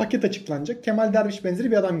böyle bir paket açıklanacak. Kemal Derviş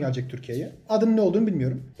benzeri bir adam gelecek Türkiye'ye. Adının ne olduğunu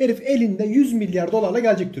bilmiyorum. Herif elinde 100 milyar dolarla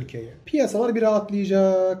gelecek Türkiye'ye. Piyasalar bir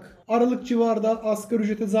rahatlayacak. Aralık civarda asgari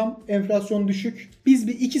ücrete zam, enflasyon düşük. Biz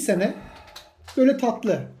bir 2 sene böyle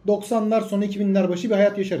tatlı 90'lar sonu 2000'ler başı bir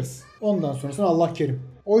hayat yaşarız. Ondan sonrasında Allah kerim.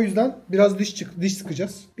 O yüzden biraz diş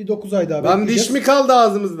sıkacağız. Bir 9 ay daha Lan bekleyeceğiz. diş mi kaldı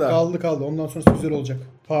ağzımızda? Kaldı. Ondan sonrası güzel olacak.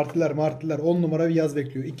 Partiler 10 numara bir yaz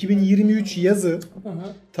bekliyor. 2023 yazı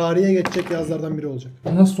tarihe geçecek yazlardan biri olacak.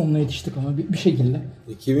 Nasıl sonuna yetiştik ama bir şekilde.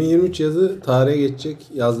 2023 yazı tarihe geçecek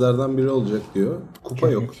yazlardan biri olacak diyor. Kupa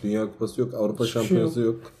yok. Dünya Kupası yok. Avrupa Hiçbir şey Şampiyonası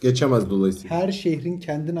yok. Geçemez dolayısıyla. Her şehrin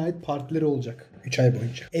kendine ait partileri olacak. 3 ay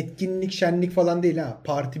boyunca. Etkinlik, şenlik falan değil ha.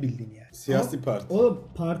 Parti bildiğin yani. Siyasi parti. O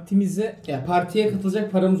partimize, yani partiye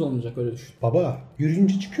katılacak paramız olmayacak, öyle düşün. Baba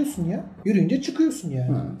yürüyünce çıkıyorsun ya. Yürüyünce çıkıyorsun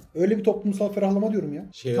yani. Öyle bir toplumsal ferahlama diyorum ya.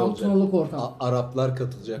 Şey Tam olacak. tunalık ortam. Araplar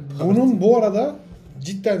katılacak. Bunun bu arada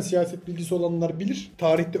cidden siyaset bilgisi olanlar bilir.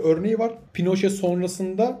 Tarihte örneği var. Pinochet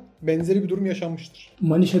sonrasında benzeri bir durum yaşanmıştır.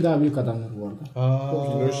 Manişe daha büyük adamlar bu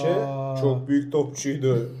arada. Pinochet çok büyük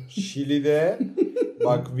topçuydu. Şili'de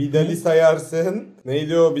bak Vidal'i sayarsın.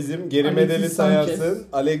 Neydi o bizim? Geri Alexis Medel'i Sanchez. sayarsın.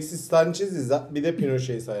 Alexis Sanchez'i bir de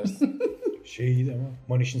Pinochet'i sayarsın. Şeydi ama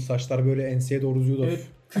Maniş'in saçlar böyle enseye doğru uzuyordu. Evet.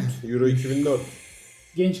 Euro 2004.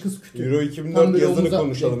 Genç kız kütüğü. Euro Tam 2004 böyle yazını omuza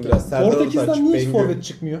konuşalım denk biraz. Serdar Portekiz'den Ortaç, niye hiç Bengü. forvet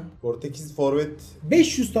çıkmıyor? Portekiz forvet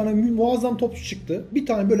 500 tane muazzam topçu çıktı. Bir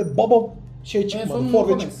tane böyle baba şey çıkmadı. son Forvet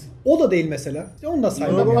Gomez. çıktı. O da değil mesela. Onu da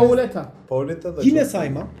saymam. Gomez. Yani. Pauleta. Pauleta da Yine çok-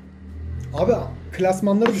 saymam. Abi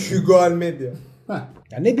klasmanları düşün. Hugo Almeida. Ha.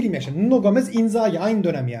 Ya ne bileyim ya şimdi Nuno Gomez, Inzaghi aynı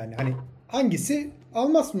dönem yani. Hani hangisi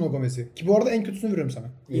almaz Nuno Gomez'i? Ki bu arada en kötüsünü veriyorum sana.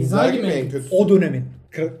 İnzaghi mi mi? en kötü? O dönemin.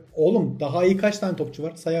 Oğlum daha iyi kaç tane topçu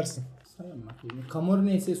var sayarsın. Sayalım bakayım. Camori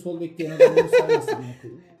neyse sol bekleyen adamları saymasın.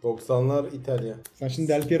 90'lar İtalya. Sen şimdi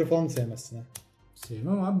Del Piero falan mı sevmezsin ha?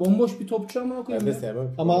 Sevmem abi. Bomboş bir topçu ama Ben okuyayım de ya. sevmem.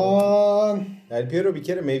 Aman. Del Piero bir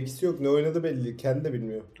kere mevkisi yok. Ne oynadı belli. Kendi de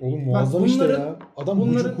bilmiyor. Oğlum muazzam Bak işte bunların- ya. Adam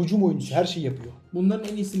hücum oyuncusu her şeyi yapıyor. Bunların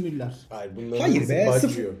en iyisi Müller. Hayır bunların Hayır be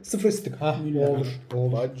Baggio. sıfır estetik. Ha Müller. o olur. O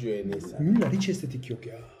olur. Baggio en iyisi. Müller hiç estetik yok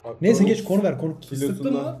ya. Bak, Neyse konu- geç konu ver konu. Sıktı mı?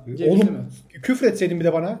 Kilosundan, Cevizli Oğlum mi? küfür etseydin bir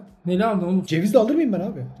de bana. Neli aldın oğlum? Ceviz de alır mıyım ben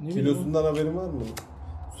abi? Ne bileyim oğlum. kilosundan haberin var mı?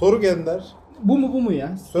 Soru gönder. Bu mu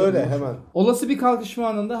ya? Söyle hemen. Olası bir kalkışma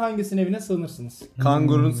anında hangisinin evine sığınırsınız?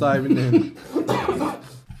 Kangurun sahibinin.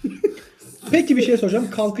 Peki bir şey soracağım.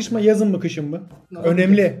 Kalkışma yazın mı kışın mı? Ona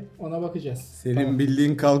Önemli. Ona bakacağız. Senin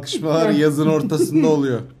bildiğin kalkışmalar yazın ortasında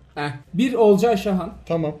oluyor. Bir Olcay Şahan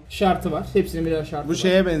Tamam. şartı var. Hepsinin birer şartı Bu var.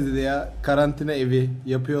 şeye benzedi ya. Karantina evi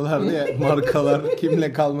yapıyorlardı ya markalar.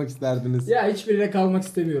 Kimle kalmak isterdiniz? Ya hiçbirine kalmak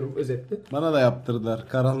istemiyorum özetle. Bana da yaptırdılar.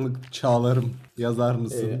 Karanlık çağlarım yazar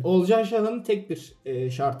mısın? Olcay Şahan'ın tek bir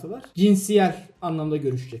şartı var. Cinsiyel anlamda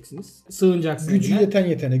görüşeceksiniz. Sığınacaksınız. Gücü yine. yeten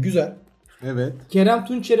yetene güzel. Evet. Kerem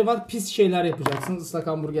Tunçeri var. Pis şeyler yapacaksınız. Islak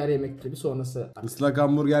hamburger yemek gibi sonrası. Islak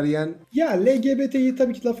hamburger yiyen Ya LGBT'yi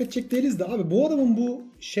tabii ki laf edecek değiliz de abi bu adamın bu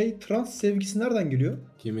trans sevgisi nereden geliyor?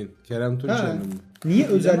 kimin? Kerem Ha. Tunçer'in mi? Niye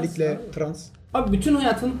özellikle abi. trans? Abi bütün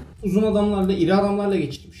hayatın uzun adamlarla, iri adamlarla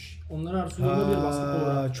geçirmiş. Onlar arasında olabilir basketbol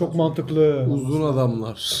olarak. Çok mantıklı. Uzun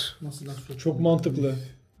adamlar. Nasıl nasıl? Çok mantıklı.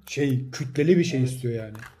 Kütleli bir şey istiyor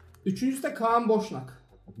yani. Üçüncüsü de Kaan Boşnak.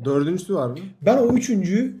 Dördüncüsü var mı? Ben o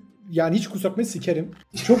üçüncüyü yani hiç kusakmayı sikerim.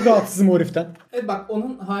 Çok rahatsızım o heriften. Evet bak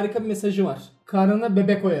onun harika bir mesajı var. Karnına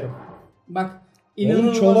bebek koyarım. Bak Oğlum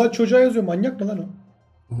inanılmaz. çoluğa çocuğa yazıyor. Manyak mı lan o?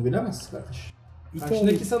 Bunu bilemezsin kardeş. İlk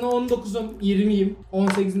Karşındaki sana 19'um, 20'yim,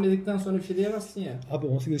 18'im dedikten sonra bir şey diyemezsin ya. Abi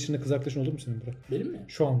 18 yaşında kız arkadaşın olur mu senin Burak? Benim mi?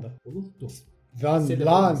 Şu anda. Olur. Dur. Lan Sedef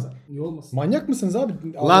lan. olmasa. Niye olmasın? Manyak mısınız abi?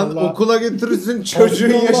 Lan Allah Allah. okula götürürsün çocuğun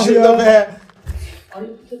Allah yaşında ya. be.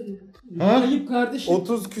 Ha? Ayıp kardeşim.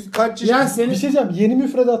 30 kaç yaşında? Ya senin... Bir şey diyeceğim. Yeni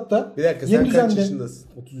müfredatta. Bir dakika yeni sen kaç düzende- yaşındasın?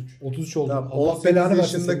 33 oldu. Tamam, Allah 18 belanı versin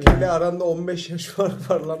yaşındakiyle seni ya. aranda 15 yaş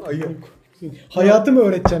var lan ayıp. Hayatımı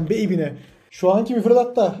öğreteceğim be ibine. Şu anki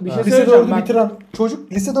müfredatta Bir şey lise söyleyeceğim, 4'ü bak. bitiren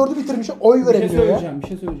çocuk lise 4'ü bitirmiş oy Bir şey verebiliyor ya. söyleyeceğim, bir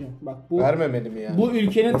şey söyleyeceğim. Bak bu Vermemeli mi ya? bu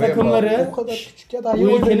ülkenin Oraya takımları O kadar küçük ya daha iyi bu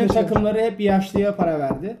oy ülkenin veremiyor. takımları hep yaşlıya para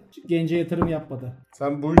verdi. Gence yatırım yapmadı.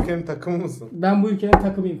 Sen bu ülkenin takımı mısın? Ben bu ülkenin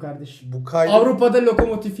takımıyım kardeşim. Bu kaydı... Avrupa'da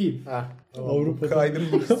lokomotifiyim. Heh, tamam. Avrupa'da. Bu kaydın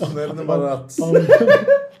bu kısımlarını bana at. Avrupa-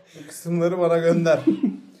 Bu kısımları bana gönder.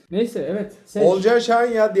 Neyse evet. Seç. Olcay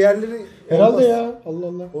Şahin ya diğerleri Herhalde olmaz. ya. Allah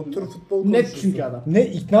Allah. Otur futbol Net konuşursun. çünkü adam. Ne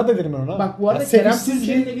ikna da ederim ben ona. Bak bu arada Ya Kerem sevişsiz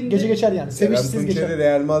Tunçer'in bir evinde- gece geçer yani. Kerem Sevişsiz Tunçeri geçer.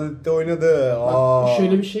 Real Madrid'de oynadı. Bak Aa.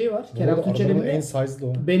 şöyle bir şey var. Bu Kerem arada Tunçer'in arabanın en evinde size'lı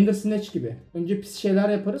o. Bandersnatch gibi. Önce pis şeyler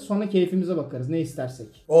yaparız sonra keyfimize bakarız. Ne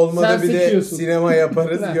istersek. Olmadı Sen bir de seçiyorsun. sinema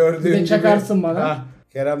yaparız Ha, gördüğün bir de gibi. çakarsın bana. Hah,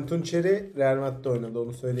 Kerem Tunçeri Real Madrid'de oynadı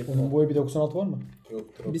onu söyleyeyim. Onun boyu 1.96 var mı?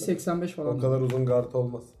 Yoktur o kadar. 1.85 falan. O kadar uzun guard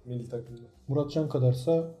olmaz milli takımda. Muratcan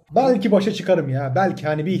kadarsa belki başa çıkarım ya. Belki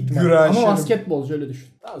hani bir ihtimal. Güreş. Ama Şöyle- basketbolcu öyle düşün.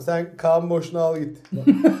 Tamam sen Kaan Boş'unu al git.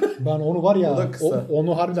 Ben onu var ya. O da kısa.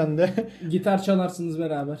 Onu harbiden de Gitar çalarsınız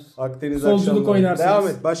beraber. Akdeniz Solculuk akşamları. oynarsınız. Devam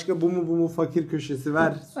et. Başka bu mu fakir köşesi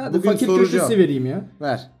ver. Hadi Bugün fakir soracağım. köşesi vereyim ya.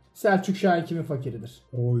 Ver. Selçuk Şahin kimin fakiridir?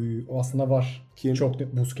 oy o aslında var. Kim? Çok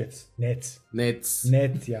net. Busquets. Net. Nets.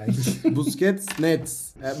 Net yani. Busquets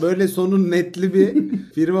Nets. Yani böyle sonu netli bir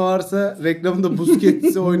firma varsa reklamında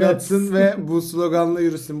Busquets'i oynatsın ve bu sloganla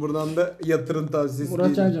yürüsün. Buradan da yatırım tavsiyesi Murat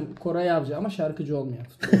değil. Can'cığım Koray Avcı ama şarkıcı olmayan.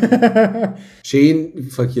 Şeyin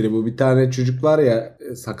fakiri bu. Bir tane çocuk var ya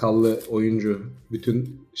sakallı oyuncu.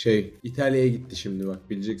 Bütün İtalya'ya gitti şimdi bak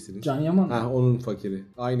bileceksiniz. Can Yaman. Ha onun fakiri.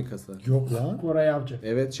 Aynı kasa. Yok lan. Koray Avcı.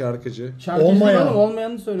 Evet şarkıcı. Şarkıcı Olmayan. değil oğlum,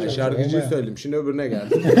 olmayanı Ben söylüyorum. şarkıcıyı Olmayan. söyledim. Şimdi öbürüne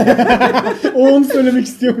geldim. O onu söylemek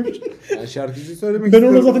istiyormuş. Ben şarkıcıyı söylemek Ben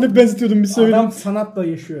istiyorum. ona zaten hep benzetiyordum bir söyleyeyim. Adam sanatla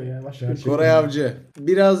yaşıyor ya. Başka bir şey. Koray Avcı.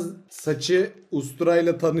 Biraz saçı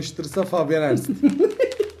usturayla tanıştırsa Fabian Ernst. Bu arada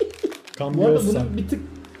Cambiosa. bunun bir tık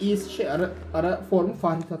iyisi ara formu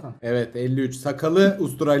Fahri Tatan. Evet 53. Sakalı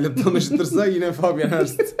usturayla tanıştırsa yine Fabian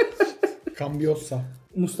Ernst. Cambiosa.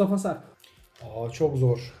 Mustafa Sarp. Çok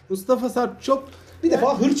zor. Mustafa Sarp çok Bir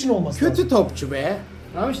defa hırçın olması lazım. kötü topçu be.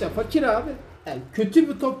 Ama işte fakir abi. Yani kötü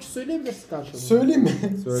bir topçu söyleyebilirsin karşılığında. Söyleyeyim mi?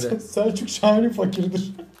 Söyle. Selçuk Şahin'in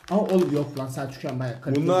fakiridir. Ama oğlum yok lan Selçuk Şahin bayağı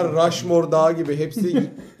kaliteli. Bunlar Rushmore Dağı gibi hepsi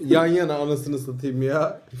yan yana anasını satayım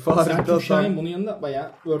ya. Faruk Selçuk Şahin Hasan. bunun yanında bayağı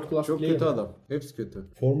world class Çok player. kötü adam. Hepsi kötü.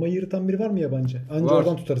 Formayı yırtan biri var mı yabancı? Anca Var.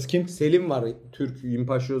 oradan tutarız. Kim? Selim var. Türk.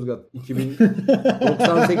 Yimpaş Yozgat.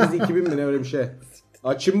 98-2000 mi ne öyle bir şey.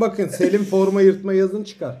 Açın bakın. Selim forma yırtma yazın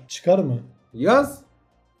çıkar. Çıkar mı? Yaz.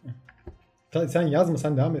 Sen yazma,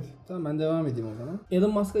 sen devam et. Tamam ben devam edeyim o zaman.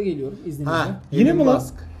 Elon Musk'a geliyorum izninizle. Ha. Yine Elon mi lan?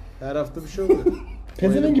 Musk. Her hafta bir şey oluyor.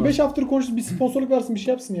 Pezevengi 5 haftadır konuştu, bir sponsorluk versin, bir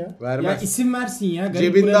şey yapsın ya. Ya Vermez. isim versin ya. Garip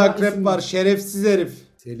Cebinde buraya akrep isim var. ver. Şerefsiz herif.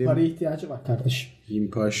 Selim. Paraya ihtiyacı var kardeşim.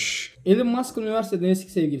 Yimpaş. Elon Musk'ın üniversiteden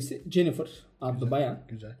eski sevgilisi Jennifer adlı bayan.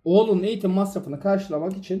 Güzel. Oğlunun eğitim masrafını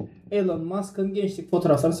karşılamak için Elon Musk'ın gençlik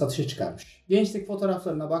fotoğraflarını satışa çıkarmış. Gençlik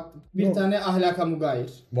fotoğraflarına baktım. Bir Ne? tane ahlaka mugayir.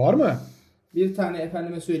 Var mı? Bir tane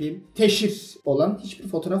efendime söyleyeyim teşhir olan hiçbir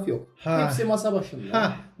fotoğraf yok. Ha. Hepsi masa başında.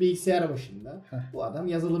 Ha. Bilgisayar başında. Ha. Bu adam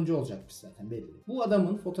yazılımcı olacakmış zaten belli. Bu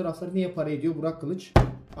adamın fotoğrafları niye para ediyor Burak Kılıç?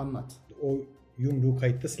 Anlat. O yumruğu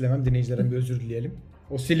kayıtta silemem, dinleyicilerden bir özür dileyelim.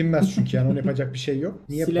 O silinmez çünkü yani, onun yapacak bir şey yok.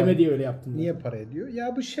 Niye Sileme para, diye öyle yaptım. niye para ediyor?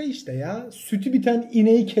 Ya bu şey işte ya, sütü biten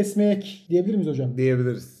ineği kesmek diyebilir miyiz hocam?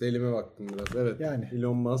 Diyebiliriz. Selim'e baktım biraz. Evet. Yani.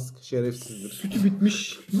 Elon Musk şerefsizdir. Sütü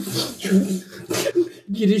bitmiş.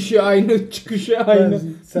 Girişi aynı, çıkışı aynı.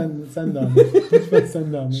 sen devam et. Lütfen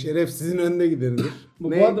sen devam et. Şerefsizin önde gidenidir.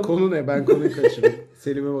 Bu Ne? adam- Konu ne? Ben konuyu kaçırdım.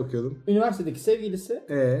 Selim'e bakıyordum. Üniversitedeki sevgilisi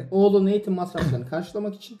Ee, oğlunun eğitim masraflarını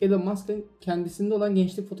karşılamak için Elon Musk'ın kendisinde olan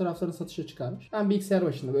gençlik fotoğraflarını satışa çıkarmış. Ben bilgisayar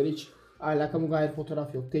başında böyle hiç alaka mugayir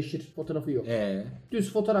fotoğraf yok. Teşhir fotoğrafı yok.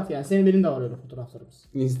 Düz fotoğraf yani. Senin benim de var öyle fotoğraflarımız.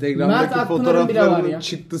 Mert Instagram'daki Akpınar'ın bile var fotoğraflarının ya.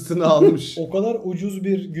 çıktısını almış. O kadar ucuz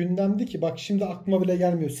bir gündemdi ki bak şimdi aklıma bile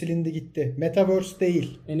gelmiyor. Silindi gitti. Metaverse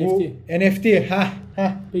değil. NFT. Bu NFT.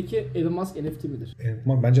 Heh. Peki Elon Musk NFT midir?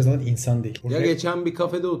 Bence zaten insan değil. Ya geçen bir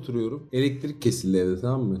kafede oturuyorum. Elektrik kesildi evde,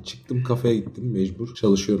 tamam mı? Çıktım kafeye gittim mecbur.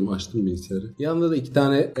 Çalışıyorum, açtım bilgisayarı. Yanında da 2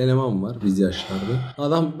 tane eleman var biz yaşlarda.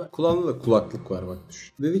 Adam kulağında da kulaklık var bak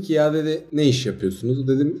düşün. Dedi ki ya dedi ne iş yapıyorsunuz?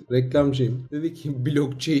 Dedim reklamcıyım. Dedi ki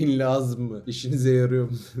blockchain lazım mı? İşinize yarıyor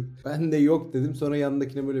mu? Ben de yok dedim, sonra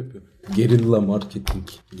yanındakine böyle yapıyor. Gerilla marketing.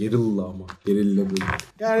 Gerilla ama. Gerilla böyle.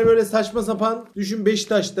 Yani böyle saçma sapan düşün,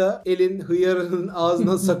 Beşiktaş'ta elin hıyarının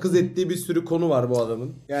ağzına sakız ettiği bir sürü konu var bu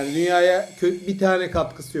adamın. Yani dünyaya bir tane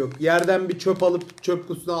katkısı yok. Yerden bir çöp alıp çöp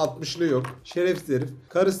kutusuna atmışlığı yok. Şerefsiz herif.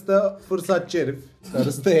 Karısı da fırsatçı herif.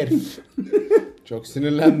 Karısı da herif. Çok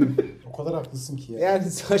sinirlendim. O kadar haklısın ki ya.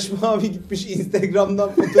 Yani saçma abi gitmiş Instagram'dan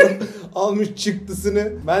fotoğraf almış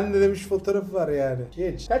çıktısını. Ben de demiş fotoğrafı var yani.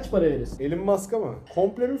 Geç. Kaç para verirsin? Elin Musk ama.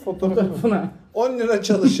 Komple mi fotoğrafı mı? Fotoğrafına. 10 lira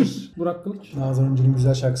çalışır. Burak Kılıç. Nazan Öncel'in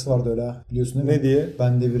güzel şarkısı vardı öyle ha. Biliyorsun değil mi? Ne diye?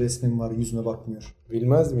 Bende bir resmim var, yüzüme bakmıyor.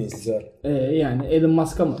 Bilmez miyiz? Güzel. Yani Elon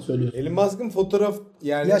Musk'a mı söylüyorsun? Elon Musk'ın fotoğraf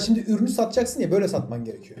yani... Ya şimdi ürünü satacaksın ya, böyle satman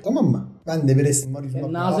gerekiyor. Tamam mı? Bende bir resim var, yüzüme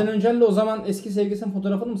bakmıyor. Nazan Öncel de o zaman eski sevgilisinin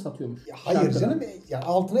fotoğrafını mı satıyormuş? Ya hayır Şarkıda. canım, ya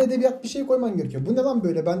altına edebiyat bir şey koyman gerekiyor. Bu ne lan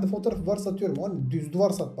böyle? Bende fotoğrafı var, satıyorum. Hani düz duvar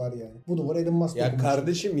sat bari yani. Bu duvar Elon Musk Ya dokunmuş.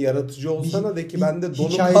 kardeşim yaratıcı olsana de ki bende donu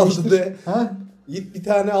hikayeleştir. kaldı de. Ha? Git bir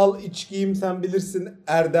tane al içkiyim sen bilirsin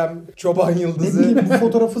Erdem Çoban Ne Yıldızı. bileyim, bu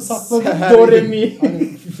fotoğrafı sakladım. Seher- Do re mi.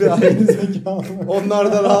 Hani zekalı.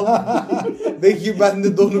 Onlardan al. De ki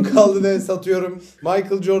bende donu kaldı de satıyorum.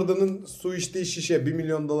 Michael Jordan'ın su içtiği şişe 1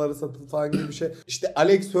 milyon dolara satıldı falan gibi bir şey. İşte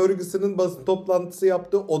Alex Ferguson'ın basın toplantısı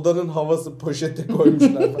yaptığı odanın havası poşete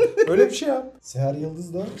koymuşlar falan. Öyle bir şey yap. Seher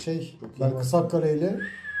Yıldız da ben Kısakkale ile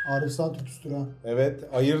Arif Sağ Tutuştur ha. Evet,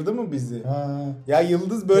 ayırdı mı bizi? Ha. Ya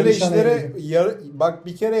Yıldız böyle Perişan işlere bak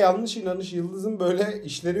bir kere yanlış inanış, Yıldız'ın böyle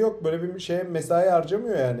işleri yok. Böyle bir şeye mesai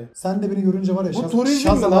harcamıyor yani. Sen de beni görünce var ya, Bu turizm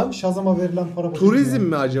mi lan? Şazam'a verilen para. Turizm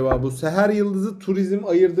mi acaba bu? Seher Yıldız'ı turizm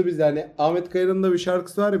ayırdı biz yani. Ahmet Kaya'nın da bir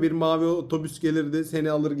şarkısı var ya, bir mavi otobüs gelirdi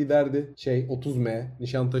seni alır giderdi. 30M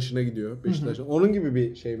Nişantaşı'na gidiyor Beşiktaş'a. Onun gibi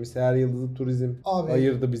bir şey mi? Seher Yıldız'ı turizm Abi,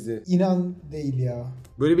 ayırdı bizi. İnan değil ya.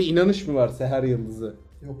 Böyle bir inanış mı var Seher Yıldız'ı?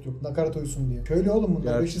 Yok nakarat uysun diye. Köylü oğlum bunlar.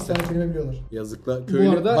 Gerçi- 500 tane kelime biliyorlar. Yazıklar. Bu Köylü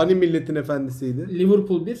arada- hani milletin efendisiydi?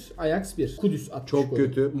 Liverpool 1, Ajax 1. Kudüs atmış. Çok golü.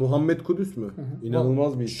 kötü. Muhammed Kudüs mü?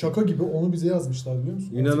 İnanılmaz bir isim. Şaka gibi onu bize yazmışlar biliyor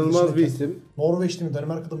musun? İnanılmaz bir isim. Norveç'te mi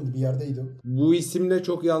Danimarka'da mıydı bir yerdeydi o. Bu isimle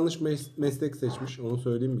çok yanlış meslek seçmiş. Onu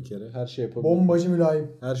söyleyeyim bir kere. Her şey yapabilir. Bombacı mülayim.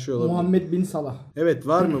 Her şey olabilir. Muhammed Bin Salah. Evet,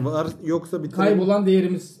 var mı? Var. Yoksa bitirelim. Kaybolan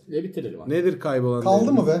değerimizle bitirelim. Abi. Nedir kaybolan? Kaldı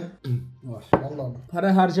değerimiz? mı be? Var. Vallahi mı?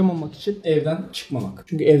 Para harcamamak için evden çıkmamak.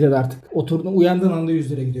 Çünkü evde de artık oturduğunda uyandığın anda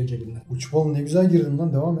 100 lira gidiyor cebinden. Uçup oğlum ne güzel girdin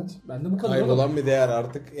lan, devam et. Ben de bu kadar oğlum. Kaybolan bir değer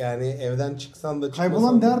artık. Yani evden çıksan da çıkmasan.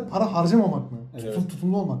 Kaybolan değer para harcamamak mı? Evet.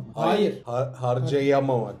 Tutumlu olmak mı? Hayır.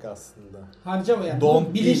 Harcayamamak aslında. Harcama yani.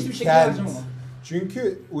 Don't Bilinçli bir şekilde intend. harcamamak.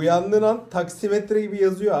 Çünkü uyandığın an taksimetre gibi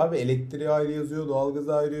yazıyor abi. Elektriği ayrı yazıyor,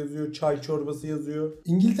 doğalgazı ayrı yazıyor, çay çorbası yazıyor.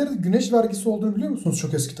 İngiltere'de güneş vergisi olduğunu biliyor musunuz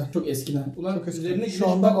çok eskiden? Çok eskiden. Ulan Çok eskiden. üzerine Şu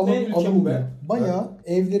anda alınmıyor. be. Bayağı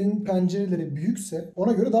evlerin pencereleri büyükse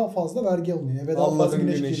ona göre daha fazla vergi alınıyor. Ve daha fazla Allah'ın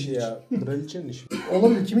güneş güneşi girdiği ya. Kraliçenin işi. için.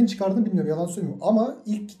 Olabilir. Kimin çıkardığını bilmiyorum. Yalan söylemiyorum. Ama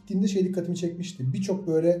ilk gittiğimde şey dikkatimi çekmişti. Birçok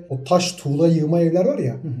böyle o taş tuğla yığma evler var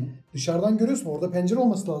ya. Dışarıdan görüyorsun orada pencere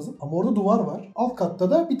olması lazım. Ama orada duvar var. Alt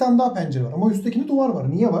katta da bir tane daha pencere var. Ama üsttekinde duvar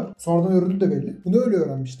var. Niye var? Sonradan örüldü de belli. Bunu öyle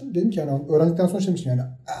öğrenmiştim. Dedim ki yani öğrendikten sonra şey demiştim yani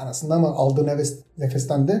anasında ama aldığı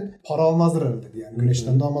nefesten de para almazlar herhalde dedi yani.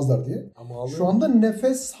 Güneşten de almazlar diye. Ama Şu anda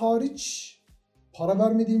nefes hariç para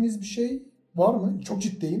vermediğimiz bir şey var mı? Çok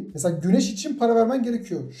ciddiyim. Mesela güneş için para vermen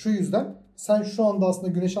gerekiyor. Şu yüzden sen şu anda aslında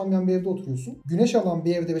güneş almayan bir evde oturuyorsun. Güneş alan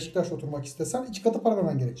bir evde Beşiktaş'ta oturmak istesen 2 katı para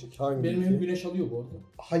vermen gerekecek. Benim evim güneş alıyor bu arada.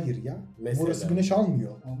 Hayır ya. Mesela. Burası güneş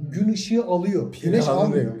almıyor. Gün ışığı alıyor. Güneş Piranın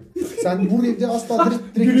almıyor. evi. Sen bu evde asla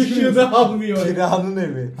direkt Gün ışığı da almıyor. Kiranın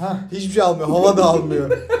evi. Ha. Hiçbir şey almıyor. Hava da almıyor.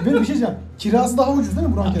 Böyle bir şey diyeceğim. Kirası daha ucuz değil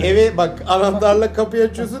mi buranın kirası? Eve bak anahtarla kapıyı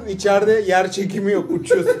açıyorsun. İçeride yer çekimi yok.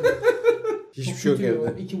 Uçuyorsun. Hiçbir şey yok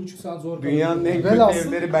evde. 2,5 saat zor Dünyanın en kötü Velhasıl-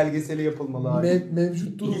 evleri belgeseli yapılmalı abi.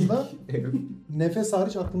 Mevcut durumda nefes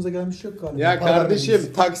hariç aklımıza gelmiş şey yok galiba. Ya Para kardeşim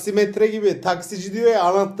vermemiz. taksimetre gibi. Taksici diyor ya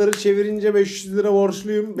anahtarı çevirince 500 lira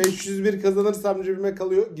borçluyum. 501 kazanırsam cebime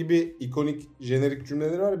kalıyor gibi ikonik jenerik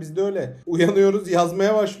cümleleri var. Bizde öyle. Uyanıyoruz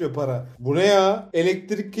yazmaya başlıyor para. Bu ne ya?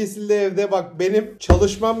 Elektrik kesildi evde. Bak benim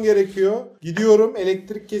çalışmam gerekiyor. Gidiyorum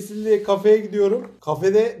elektrik kesildi kafeye gidiyorum.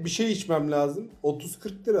 Kafede bir şey içmem lazım.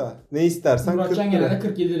 30-40 lira. Ne istersen 40 Muratcan lira. genelde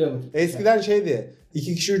 47 lira alır. Eskiden şeydi.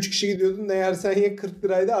 2 kişi 3 kişi gidiyordun ne yersen ye 40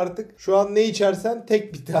 liraydı artık şu an ne içersen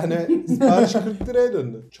tek bir tane sipariş 40 liraya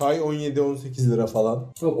döndü. Çay 17-18 lira falan.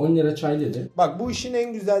 Yok 10 lira çay dedi. Bak bu işin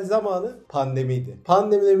en güzel zamanı pandemiydi.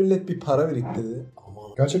 Pandemide millet bir para biriktirdi.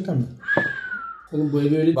 Gerçekten mi? Oğlum bu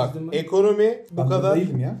evi öyle Bak dizdim ben. ekonomi bu Ben de kadar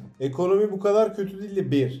değilim ya. ekonomi bu kadar kötü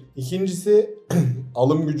değildi bir. İkincisi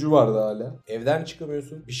alım gücü vardı hala. Evden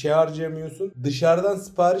çıkamıyorsun. Bir şey harcayamıyorsun. Dışarıdan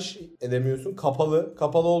sipariş edemiyorsun. Kapalı.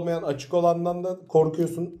 Kapalı olmayan açık olandan da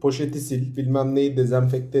korkuyorsun. Poşeti sil. Bilmem neyi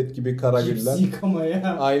dezenfekte et gibi karagüller. Cips yıkama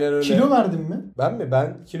ya. Aynen öyle. Kilo verdin mi? Ben mi?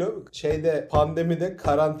 Ben pandemide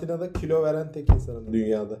karantinada kilo veren tek insanım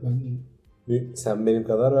dünyada. Sen benim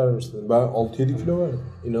kadar vermiştin. Ben 6-7 kilo verdim.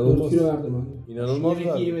 4 İnanılmaz. kilo verdim ben. İnanılmaz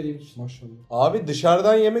Yemek verdim. yemediğim için. Maşallah. Abi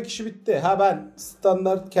dışarıdan yemek işi bitti. Ha ben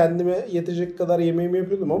standart kendime yetecek kadar yemeğimi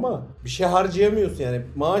yapıyordum ama bir şey harcayamıyorsun yani.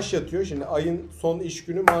 Maaş yatıyor. Şimdi ayın son iş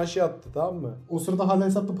günü maaşı yattı tamam mı? O sırada hala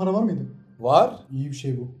hesapta para var mıydı? Var. İyi bir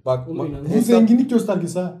şey bu. Bak Oğlum inanılmaz. Bu zenginlik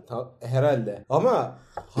göstergesi ha. Herhalde. Ama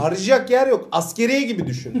harcayacak yer yok. Askeriye gibi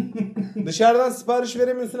düşün. Dışarıdan sipariş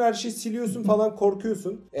veremiyorsun. Her şeyi siliyorsun falan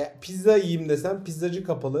korkuyorsun. Pizza yiyeyim desen pizzacı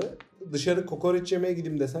kapalı. Dışarı kokoreç yemeye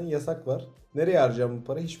gideyim desen yasak var. Nereye harcayacağım bu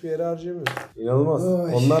parayı? Hiçbir yere harcayamıyorsun. İnanılmaz.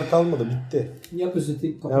 Ay. Onlar kalmadı. Bitti. Yap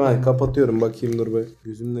özeti. Hemen kapatıyorum. Bakayım dur be.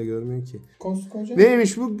 Gözümle görmüyor ki. Konuşacak.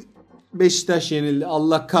 Neymiş bu? Beşiktaş yenildi.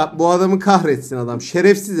 Bu adamı kahretsin adam.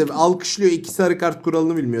 Şerefsiz de alkışlıyor. 2 sarı kart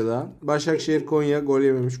kuralını bilmiyor daha. Başakşehir Konya gol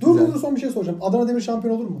yememiş. Dur Güzel. dur son bir şey soracağım. Adana Demir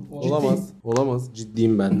şampiyon olur mu? Olamaz. Olamaz.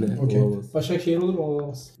 Ciddiyim ben de. Okey. Olamaz. Başakşehir olur mu?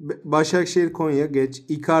 Olmaz. Başakşehir Konya geç.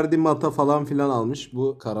 Icardi Mata falan filan almış.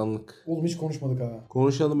 Bu karanlık. Oğlum hiç konuşmadık ha.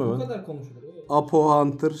 Konuşalım Bu hemen. kadar konuşulur. Apo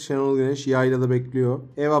Hunter, Şenol Güneş yaylada bekliyor.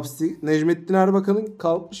 Evapsi, Necmettin Erbakan'ın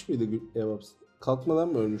kalkmış mıydı Evapsi? Kalkmadan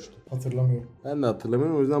mı ölmüştü? Hatırlamıyorum. Ben de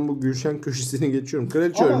hatırlamıyorum. O yüzden bu Gülşen köşesini geçiyorum.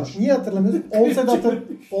 Kraliçe Ama ölmüş. niye hatırlamıyorsun?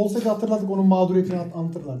 Olsaydı hatırladık onun mağduriyetini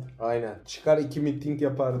anlatırlardı. Aynen. Çıkar 2 miting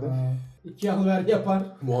yapardı. Ha. 2 alver yapar.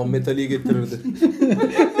 Muhammed Ali'yi getirirdi.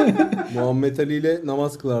 Muhammed Ali ile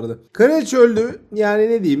namaz kılardı. Kraliçe öldü. Yani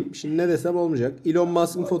ne diyeyim? Şimdi ne desem olmayacak. Elon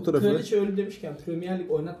Musk'ın fotoğrafı. Kraliçe öldü demişken Premier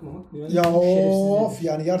Lig oynatmamak dünyanın Ya en büyük şerefsizliği. of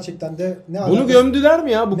yani gerçekten de ne Bunu alakası- gömdüler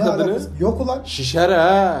mi ya bu ne kadını? alakası- Yok ulan. Şişer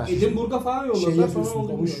ha. Edinburgh'a falan Şey yolladılar sonra yapıyorsun. oldu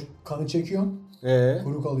Babuş, bilmiyorum. kanı çekiyorsun.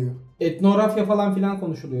 Kuru kalıyor. Etnografya falan filan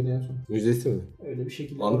konuşuluyordu en son. Müzesi mi? Öyle bir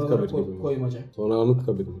şekilde Anıtkabir oralara gibi mi? koymaca. Sonra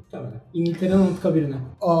Anıtkabir mi? Tamam. İngiltere'nin Anıtkabir'ine.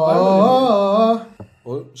 Aa,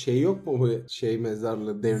 O şey yok mu bu şey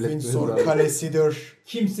mezarlığı, devlet Windsor mezarlığı? Kalesidir.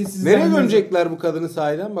 Kimsesiz. Nereye gömecekler bu kadını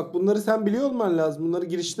sahiden? Bak bunları sen biliyor olman lazım. Bunları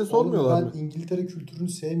girişte sormuyorlar Oğlum mı? ben İngiltere kültürünü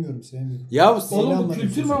sevmiyorum. Ya Oğlum bu anlatıyorsun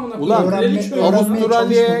kültür mü amına Ulan, koyayım? Kraliçe öldü. öğrenmeye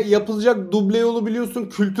Avustralya'ya çalışma. yapılacak duble yolu biliyorsun.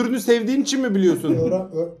 Kültürünü sevdiğin için mi biliyorsun?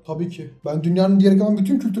 Tabii ki. Ben dünyanın diğer kalan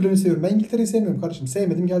bütün kültürlerini seviyorum. Ben İngiltere'yi sevmiyorum kardeşim.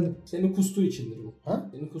 Sevmedim geldim. Senin kustuğu içindir bu. Ha?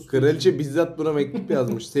 Senin kustuğu Kraliçe bizzat buna mektup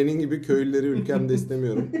yazmış. Senin gibi köylüleri ülkemde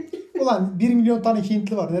istemiyorum. Ulan 1 milyon tane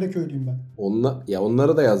Hintli var. Nereye köylüyüm ben?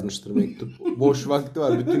 Onlara da yazmıştır mektup. Boş vakti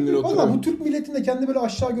var. Bütün gün Valla oturuyor. bu Türk milletinin de kendi böyle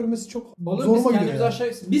aşağı görmesi çok Balık biz zoruma gidiyor. kendimizi ya. aşağı...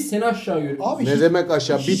 Biz seni aşağı görüyoruz. Abi Ne hiç- demek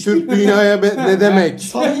aşağı? Bir hiç- Türk dünyaya ne demek?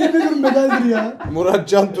 Sana yemin ediyorum bedeldir ya.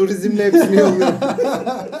 Muratcan Turizm'le hepsini yolluyor.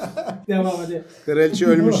 Devam hadi. Kraliçe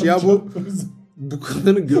ölmüş ya bu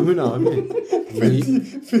kadını gömün abi.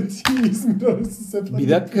 Fethiye İzmir arası sefer. Bir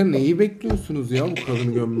dakika neyi bekliyorsunuz ya bu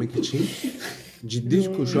kadını gömmek için? Ciddi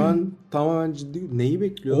şu an tamamen ciddi. Neyi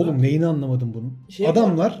bekliyorlar? Oğlum neyini anlamadım bunun? Şey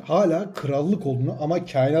Adamlar hala krallık olduğunu ama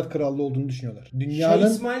kainat krallığı olduğunu düşünüyorlar. Dünyanın...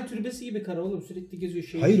 Şey İsmail türbesi gibi kara oğlum sürekli geziyor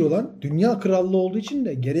şey. Hayır olan dünya krallığı olduğu için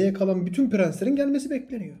de geriye kalan bütün prenslerin gelmesi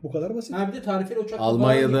bekleniyor. Bu kadar basit. Ha bir de tarifeli uçak.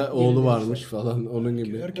 Almanya'da oğlu varmış falan onun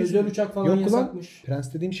gibi. Özel uçak falan Yok ulan, yasakmış.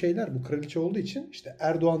 prens dediğim şeyler bu kraliçe olduğu için işte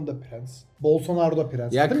Erdoğan da prens, Bolsonaro da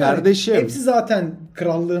prens. Ya Değil mi? kardeşim. Hepsi zaten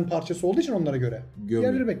krallığın parçası olduğu için onlara göre. Gömün.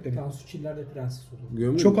 Yerleri bekleniyor. Tansu Çiller de prenses olur.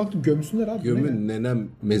 Gömün. Çok haklı, gömsünler abi. Ne? Gömün nenem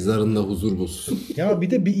mezarında huzur bulsun. Ya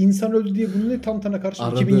bir de bir insan öldü diye bunu ne tantana karşı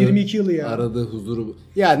Aradığı- 2022 yılı ya. Aradığı huzuru.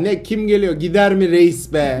 Ya ne kim geliyor? Gider mi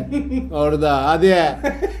reis be? Orada hadi.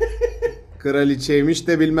 Kraliçeymiş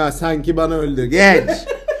de bilmez. Sanki bana öldü. Geç.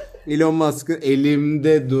 Elon Musk'ın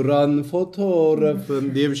elimde duran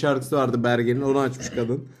fotoğrafın diye bir şarkısı vardı Bergen'in. Onu açmış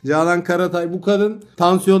kadın. Canan Karatay bu kadın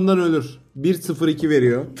tansiyondan ölür. 1.02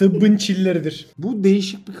 veriyor. Tıbbın çilleridir. Bu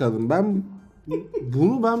değişik bir kadın. Ben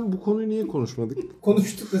bu konuyu niye konuşmadık?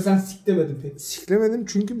 Konuştuk da sen sik demedin pek. Siklemedim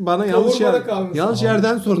çünkü bana yanlış Kavurmada kalmış. yanlış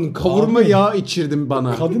yerden sordun. Kavurma Abi. yağı içirdin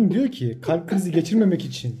bana. Kadın diyor ki kalp krizi geçirmemek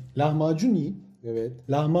için lahmacun yiyin. Evet.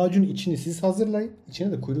 Lahmacun içini siz hazırlayın.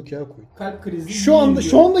 İçine de kuyruk yağı koyun. Kalp krizi. Şu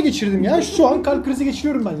anda geçirdim ya. Şu an kalp krizi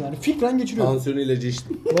geçiriyorum ben yani. Fikren geçiriyorum. Tansiyon ilacı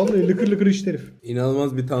içtim. Vallahi lıkır lıkır içti herif.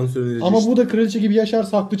 İnanılmaz bir tansiyon ilacı Ama içtim. bu da kraliçe gibi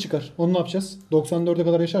yaşarsa haklı çıkar. Onu ne yapacağız? 94'e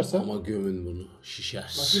kadar yaşarsa. Ama gömün bunu. Şişer.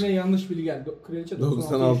 Bak yine yanlış bilgi geldi. Kraliçe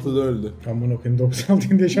 96'da öldü. Ben bunu okuyayım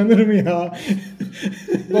 96'ında yaşanır mı ya?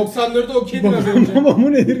 94'te okeydim az önce. Ama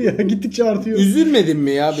bu nedir ya? Gittikçe artıyor. Üzülmedin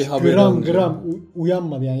mi ya bir haber Gram alınca? gram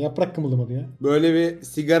uyanmadı yani. Yaprak kımıldamadı ya. Böyle bir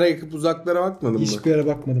sigara yakıp uzaklara bakmadın mı? Hiçbir yere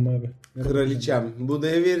bakmadım abi. Kraliçem. Bu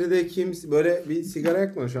devirde kimse böyle bir sigara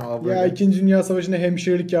yakma şu an abla. Ya 2. Dünya Savaşı'nda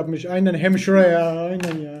hemşirelik yapmış. Aynen hemşire ya.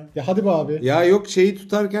 Aynen ya. Ya hadi be abi. Ya yok şeyi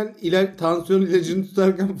tutarken tansiyon ilacını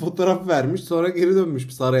tutarken fotoğraf vermiş sonra geri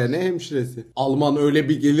dönmüş saraya. Ne hemşiresi? Alman öyle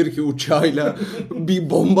bir gelir ki uçağıyla bir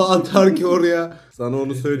bomba atar ki oraya. Sana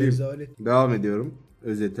onu söyleyeyim. Rezalet. Devam ediyorum.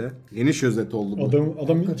 Özete. Geniş özet oldu bu.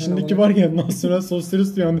 Adam içindeki var ya nasyonel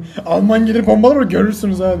sosyalist yani. Alman gelir bombalar mı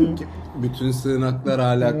görürsünüz ha diyor ki. Bütün sığınaklar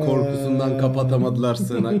hala korkusundan kapatamadılar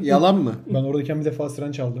sığınak. Yalan mı? Ben oradayken bir defa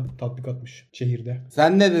siren çaldı. Tatbikatmış şehirde.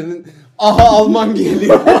 Sen ne dedin? Aha Alman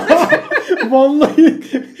geliyor. Vallahi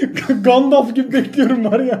Gandalf gibi bekliyorum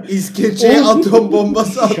var ya. İskeçe'ye atom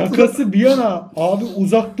bombası attı. Şakası bir yana abi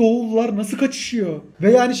uzak doğulular nasıl kaçışıyor?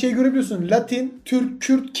 Ve yani şey görebiliyorsun Latin, Türk,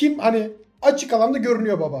 Kürt kim hani açık alanda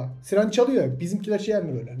görünüyor baba. Siren çalıyor. Bizimkiler şey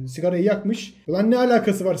yani böyle. Hani sigarayı yakmış. Ulan ne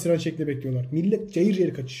alakası var siren şekli bekliyorlar. Millet cayır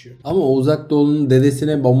cayır kaçışıyor. Ama o uzak doğunun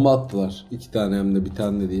dedesine bomba attılar. 2 tane hem de bir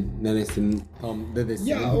tane de değil. Nenesinin tam dedesi.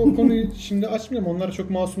 Ya o konuyu şimdi açmayalım. Onlar çok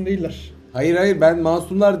masum değiller. Hayır ben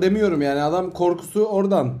masumlar demiyorum yani adam korkusu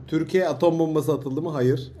oradan. Türkiye atom bombası atıldı mı?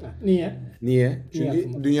 Hayır. Niye? Niye? Çünkü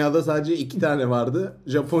atılmadı? dünyada sadece 2 tane vardı.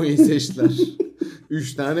 Japonya'yı seçtiler.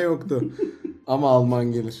 3 tane yoktu. Ama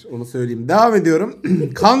Alman gelir. Onu söyleyeyim. Devam ediyorum.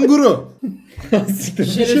 Kanguru.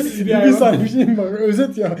 Şerefsiz bir hayvan. Bir saniye bir şey mi bak?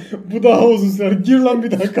 Özet ya. Bu daha uzun sürer. Gir lan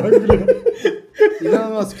bir daha kanguruya.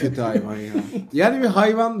 İnanılmaz kötü hayvan ya. Yani bir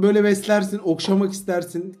hayvan böyle beslersin, okşamak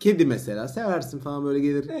istersin. Kedi mesela seversin falan böyle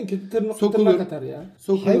gelir. En kötü Sokulur. tırnak atar ya.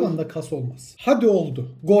 Sokulur. Hayvanda kas olmaz. Hadi oldu.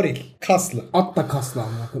 Goril. Kaslı. At da kaslı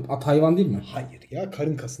ama. At hayvan değil mi? Hayır ya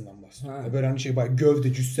karın kasından bahsediyor. Ha. Böyle hani şey bak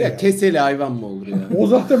gövde cüsse Ya ya. keseli hayvan mı olur ya? O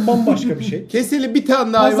zaten bambaşka bir şey. Keseli bir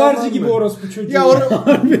tane daha hayvan var Pazarcı gibi mı? orospu çocuğu. Ya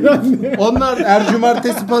onlar her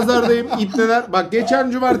cumartesi pazardayım ipneler. Bak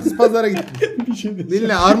geçen cumartesi pazara gittim. bir şey diyeceğim.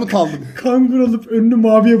 Dinle armut aldım. Kangur alıp önünü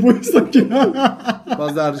maviye boyasak ya.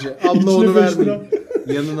 Pazarcı. Abla İçine onu 5 vermeyin. lira.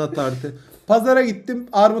 Yanına tartı. Pazara gittim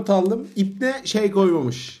armut aldım. İpne şey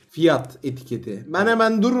koymamış. Fiyat etiketi. Ben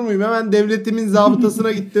hemen durur muyum? Hemen devletimin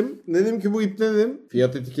zabıtasına gittim. Dedim ki bu ipne dedim.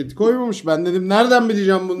 Fiyat etiketi koymamış. Ben dedim nereden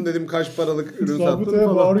bileceğim bunu dedim kaç paralık ürün sattığını Zabıtaya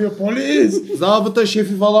falan. bağırıyor polis. Zabıta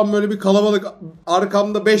şefi falan böyle bir kalabalık.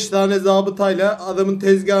 Arkamda 5 tane zabıtayla adamın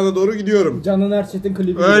tezgahına doğru gidiyorum. Canan Erçetin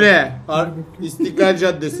klibi. Öyle. İstiklal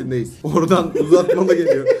Caddesi'ndeyiz. Oradan uzatmalı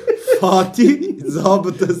geliyor. Fatih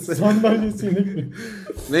zabıtası. Sandalyesini.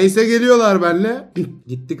 Neyse geliyorlar benimle.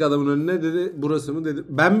 Gittik adamın önüne, dedi burası mı dedi.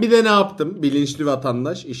 Ben bir de ne yaptım? Bilinçli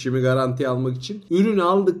vatandaş, işimi garantiye almak için. Ürünü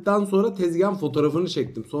aldıktan sonra tezgahın fotoğrafını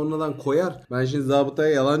çektim. Sonradan koyar. Ben şimdi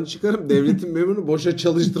zabıtaya yalan çıkarım. Devletin memurunu boşa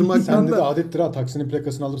çalıştırmaktan Sen de da adettir ha, taksinin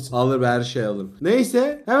plakasını alırsın. alır, her şey alırım.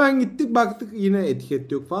 Neyse hemen gittik baktık, yine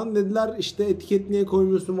etiket yok falan. Dediler işte etiket niye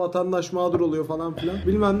koymuyorsun, vatandaş mağdur oluyor falan filan.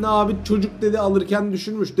 Bilmem ne abi, çocuk dedi alırken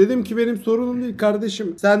düşünmüş. Dedim ki benim sorunum değil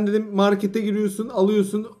kardeşim. Sen dedim markete giriyorsun,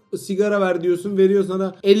 alıyorsun, sigara ver diyorsun, veriyor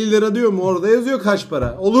sana 50 lira diyor mu, orada yazıyor kaç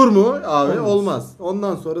para. Olur mu abi? Olmaz.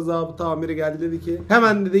 Ondan sonra zabıta amiri geldi, dedi ki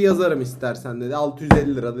hemen dedi yazarım istersen dedi.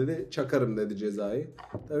 650 lira dedi, çakarım dedi cezayı.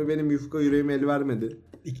 Tabii benim yufka yüreğim el vermedi.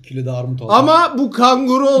 2 kilo da armut aldım. Ama bu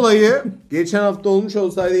kanguru olayı geçen hafta olmuş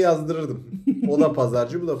olsaydı yazdırırdım. O da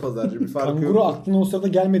pazarcı, bu da pazarcı. Bir farkı Kanguru yok. aklına o sırada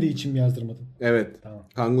gelmediği için mi yazdırmadın? Evet. Tamam.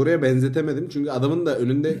 Kanguruya benzetemedim çünkü adamın da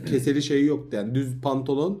önünde keseli şeyi yoktu yani. Düz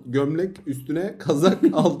pantolon, gömlek, üstüne kazak,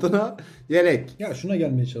 altına yelek. Ya şuna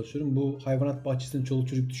gelmeye çalışıyorum. Bu hayvanat bahçesinin çoluk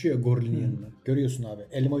çocuk düşüyor ya gorilin yanına. Görüyorsun abi.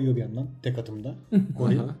 Elma yiyor bir yandan. Tek atımda.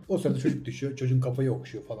 Goril. Aha. O sırada çocuk düşüyor. Çocuğun kafayı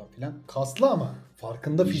okşuyor falan filan. Kaslı ama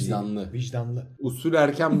farkında fiziği. Vicdanlı. Vicdanlı. Usul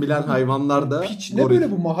erken bilen hayvanlar da Piç ne goril.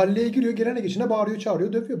 böyle bu mahalleye giriyor, gelene geçene bağırıyor,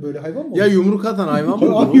 çağırıyor, dövüyor. Böyle hayvan mı olur? Ya yumruk atan hayvan mı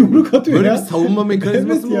olur? Abi yumruk atıyor Böyle ya. bir savunma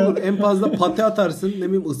mekanizması Evet mı ya. olur? En fazla pati atarsın, ne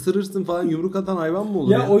bileyim ısırırsın falan, yumruk atan hayvan mı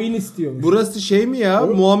olur Ya ya? oyun istiyormuş. Burası şey mi ya?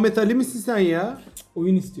 Muhammed Ali misin sen ya?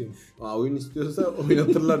 Oyun istiyormuş. Oyun istiyorsa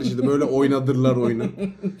oynatırlar işte, böyle oynadırlar oyunu.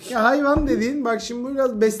 Ya hayvan dediğin bak şimdi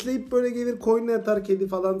biraz besleyip böyle gelir koynuna yatar, kedi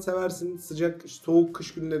falan seversin. Sıcak soğuk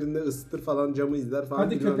kış günlerinde ısıtır falan, camı izler falan.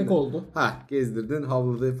 Hadi bilmem köpek ne. oldu. Ha gezdirdin,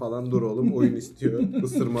 havladı falan, dur oğlum oyun istiyor,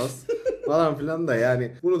 ısırmaz falan filan da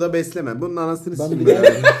yani bunu da besleme. Bunun anasını Ben sikeyim bir yani.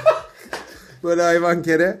 Böyle hayvan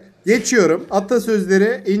kere. Geçiyorum.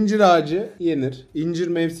 Atasözleri: incir ağacı yenir. İncir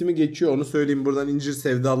mevsimi geçiyor, onu söyleyeyim buradan, incir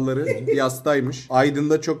sevdalıları yastaymış.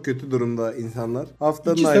 Aydın'da çok kötü durumda insanlar.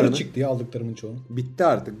 Haftanın İki sarı hayvanı. çıktı ya aldıklarımın çoğunu. Bitti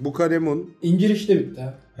artık. Bu kalemun. İncir işte bitti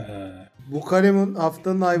ha. Bu kalemun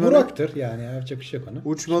haftanın hayvanı. Burak'tır yani, yapacak bir şey yok ona.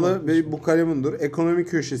 Uçmalı ve bu kalemundur. Ekonomi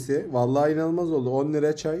köşesi. Vallahi inanılmaz oldu. 10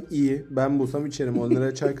 lira çay iyi. Ben bulsam içerim. 10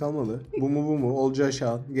 lira çay kalmalı. Bu mu bu mu? Olcay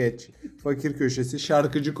Şahan. Geç. Fakir köşesi.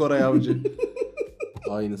 Şarkıcı Koray Avcı.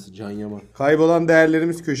 Aynısı Can Yaman. Kaybolan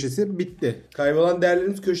değerlerimiz köşesi bitti. Kaybolan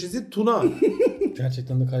değerlerimiz köşesi Tuna.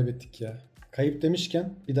 Gerçekten de kaybettik ya. Kayıp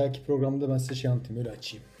demişken bir dahaki programda ben size şey anlatayım, öyle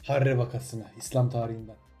açayım. Harre vakasını İslam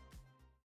tarihinden.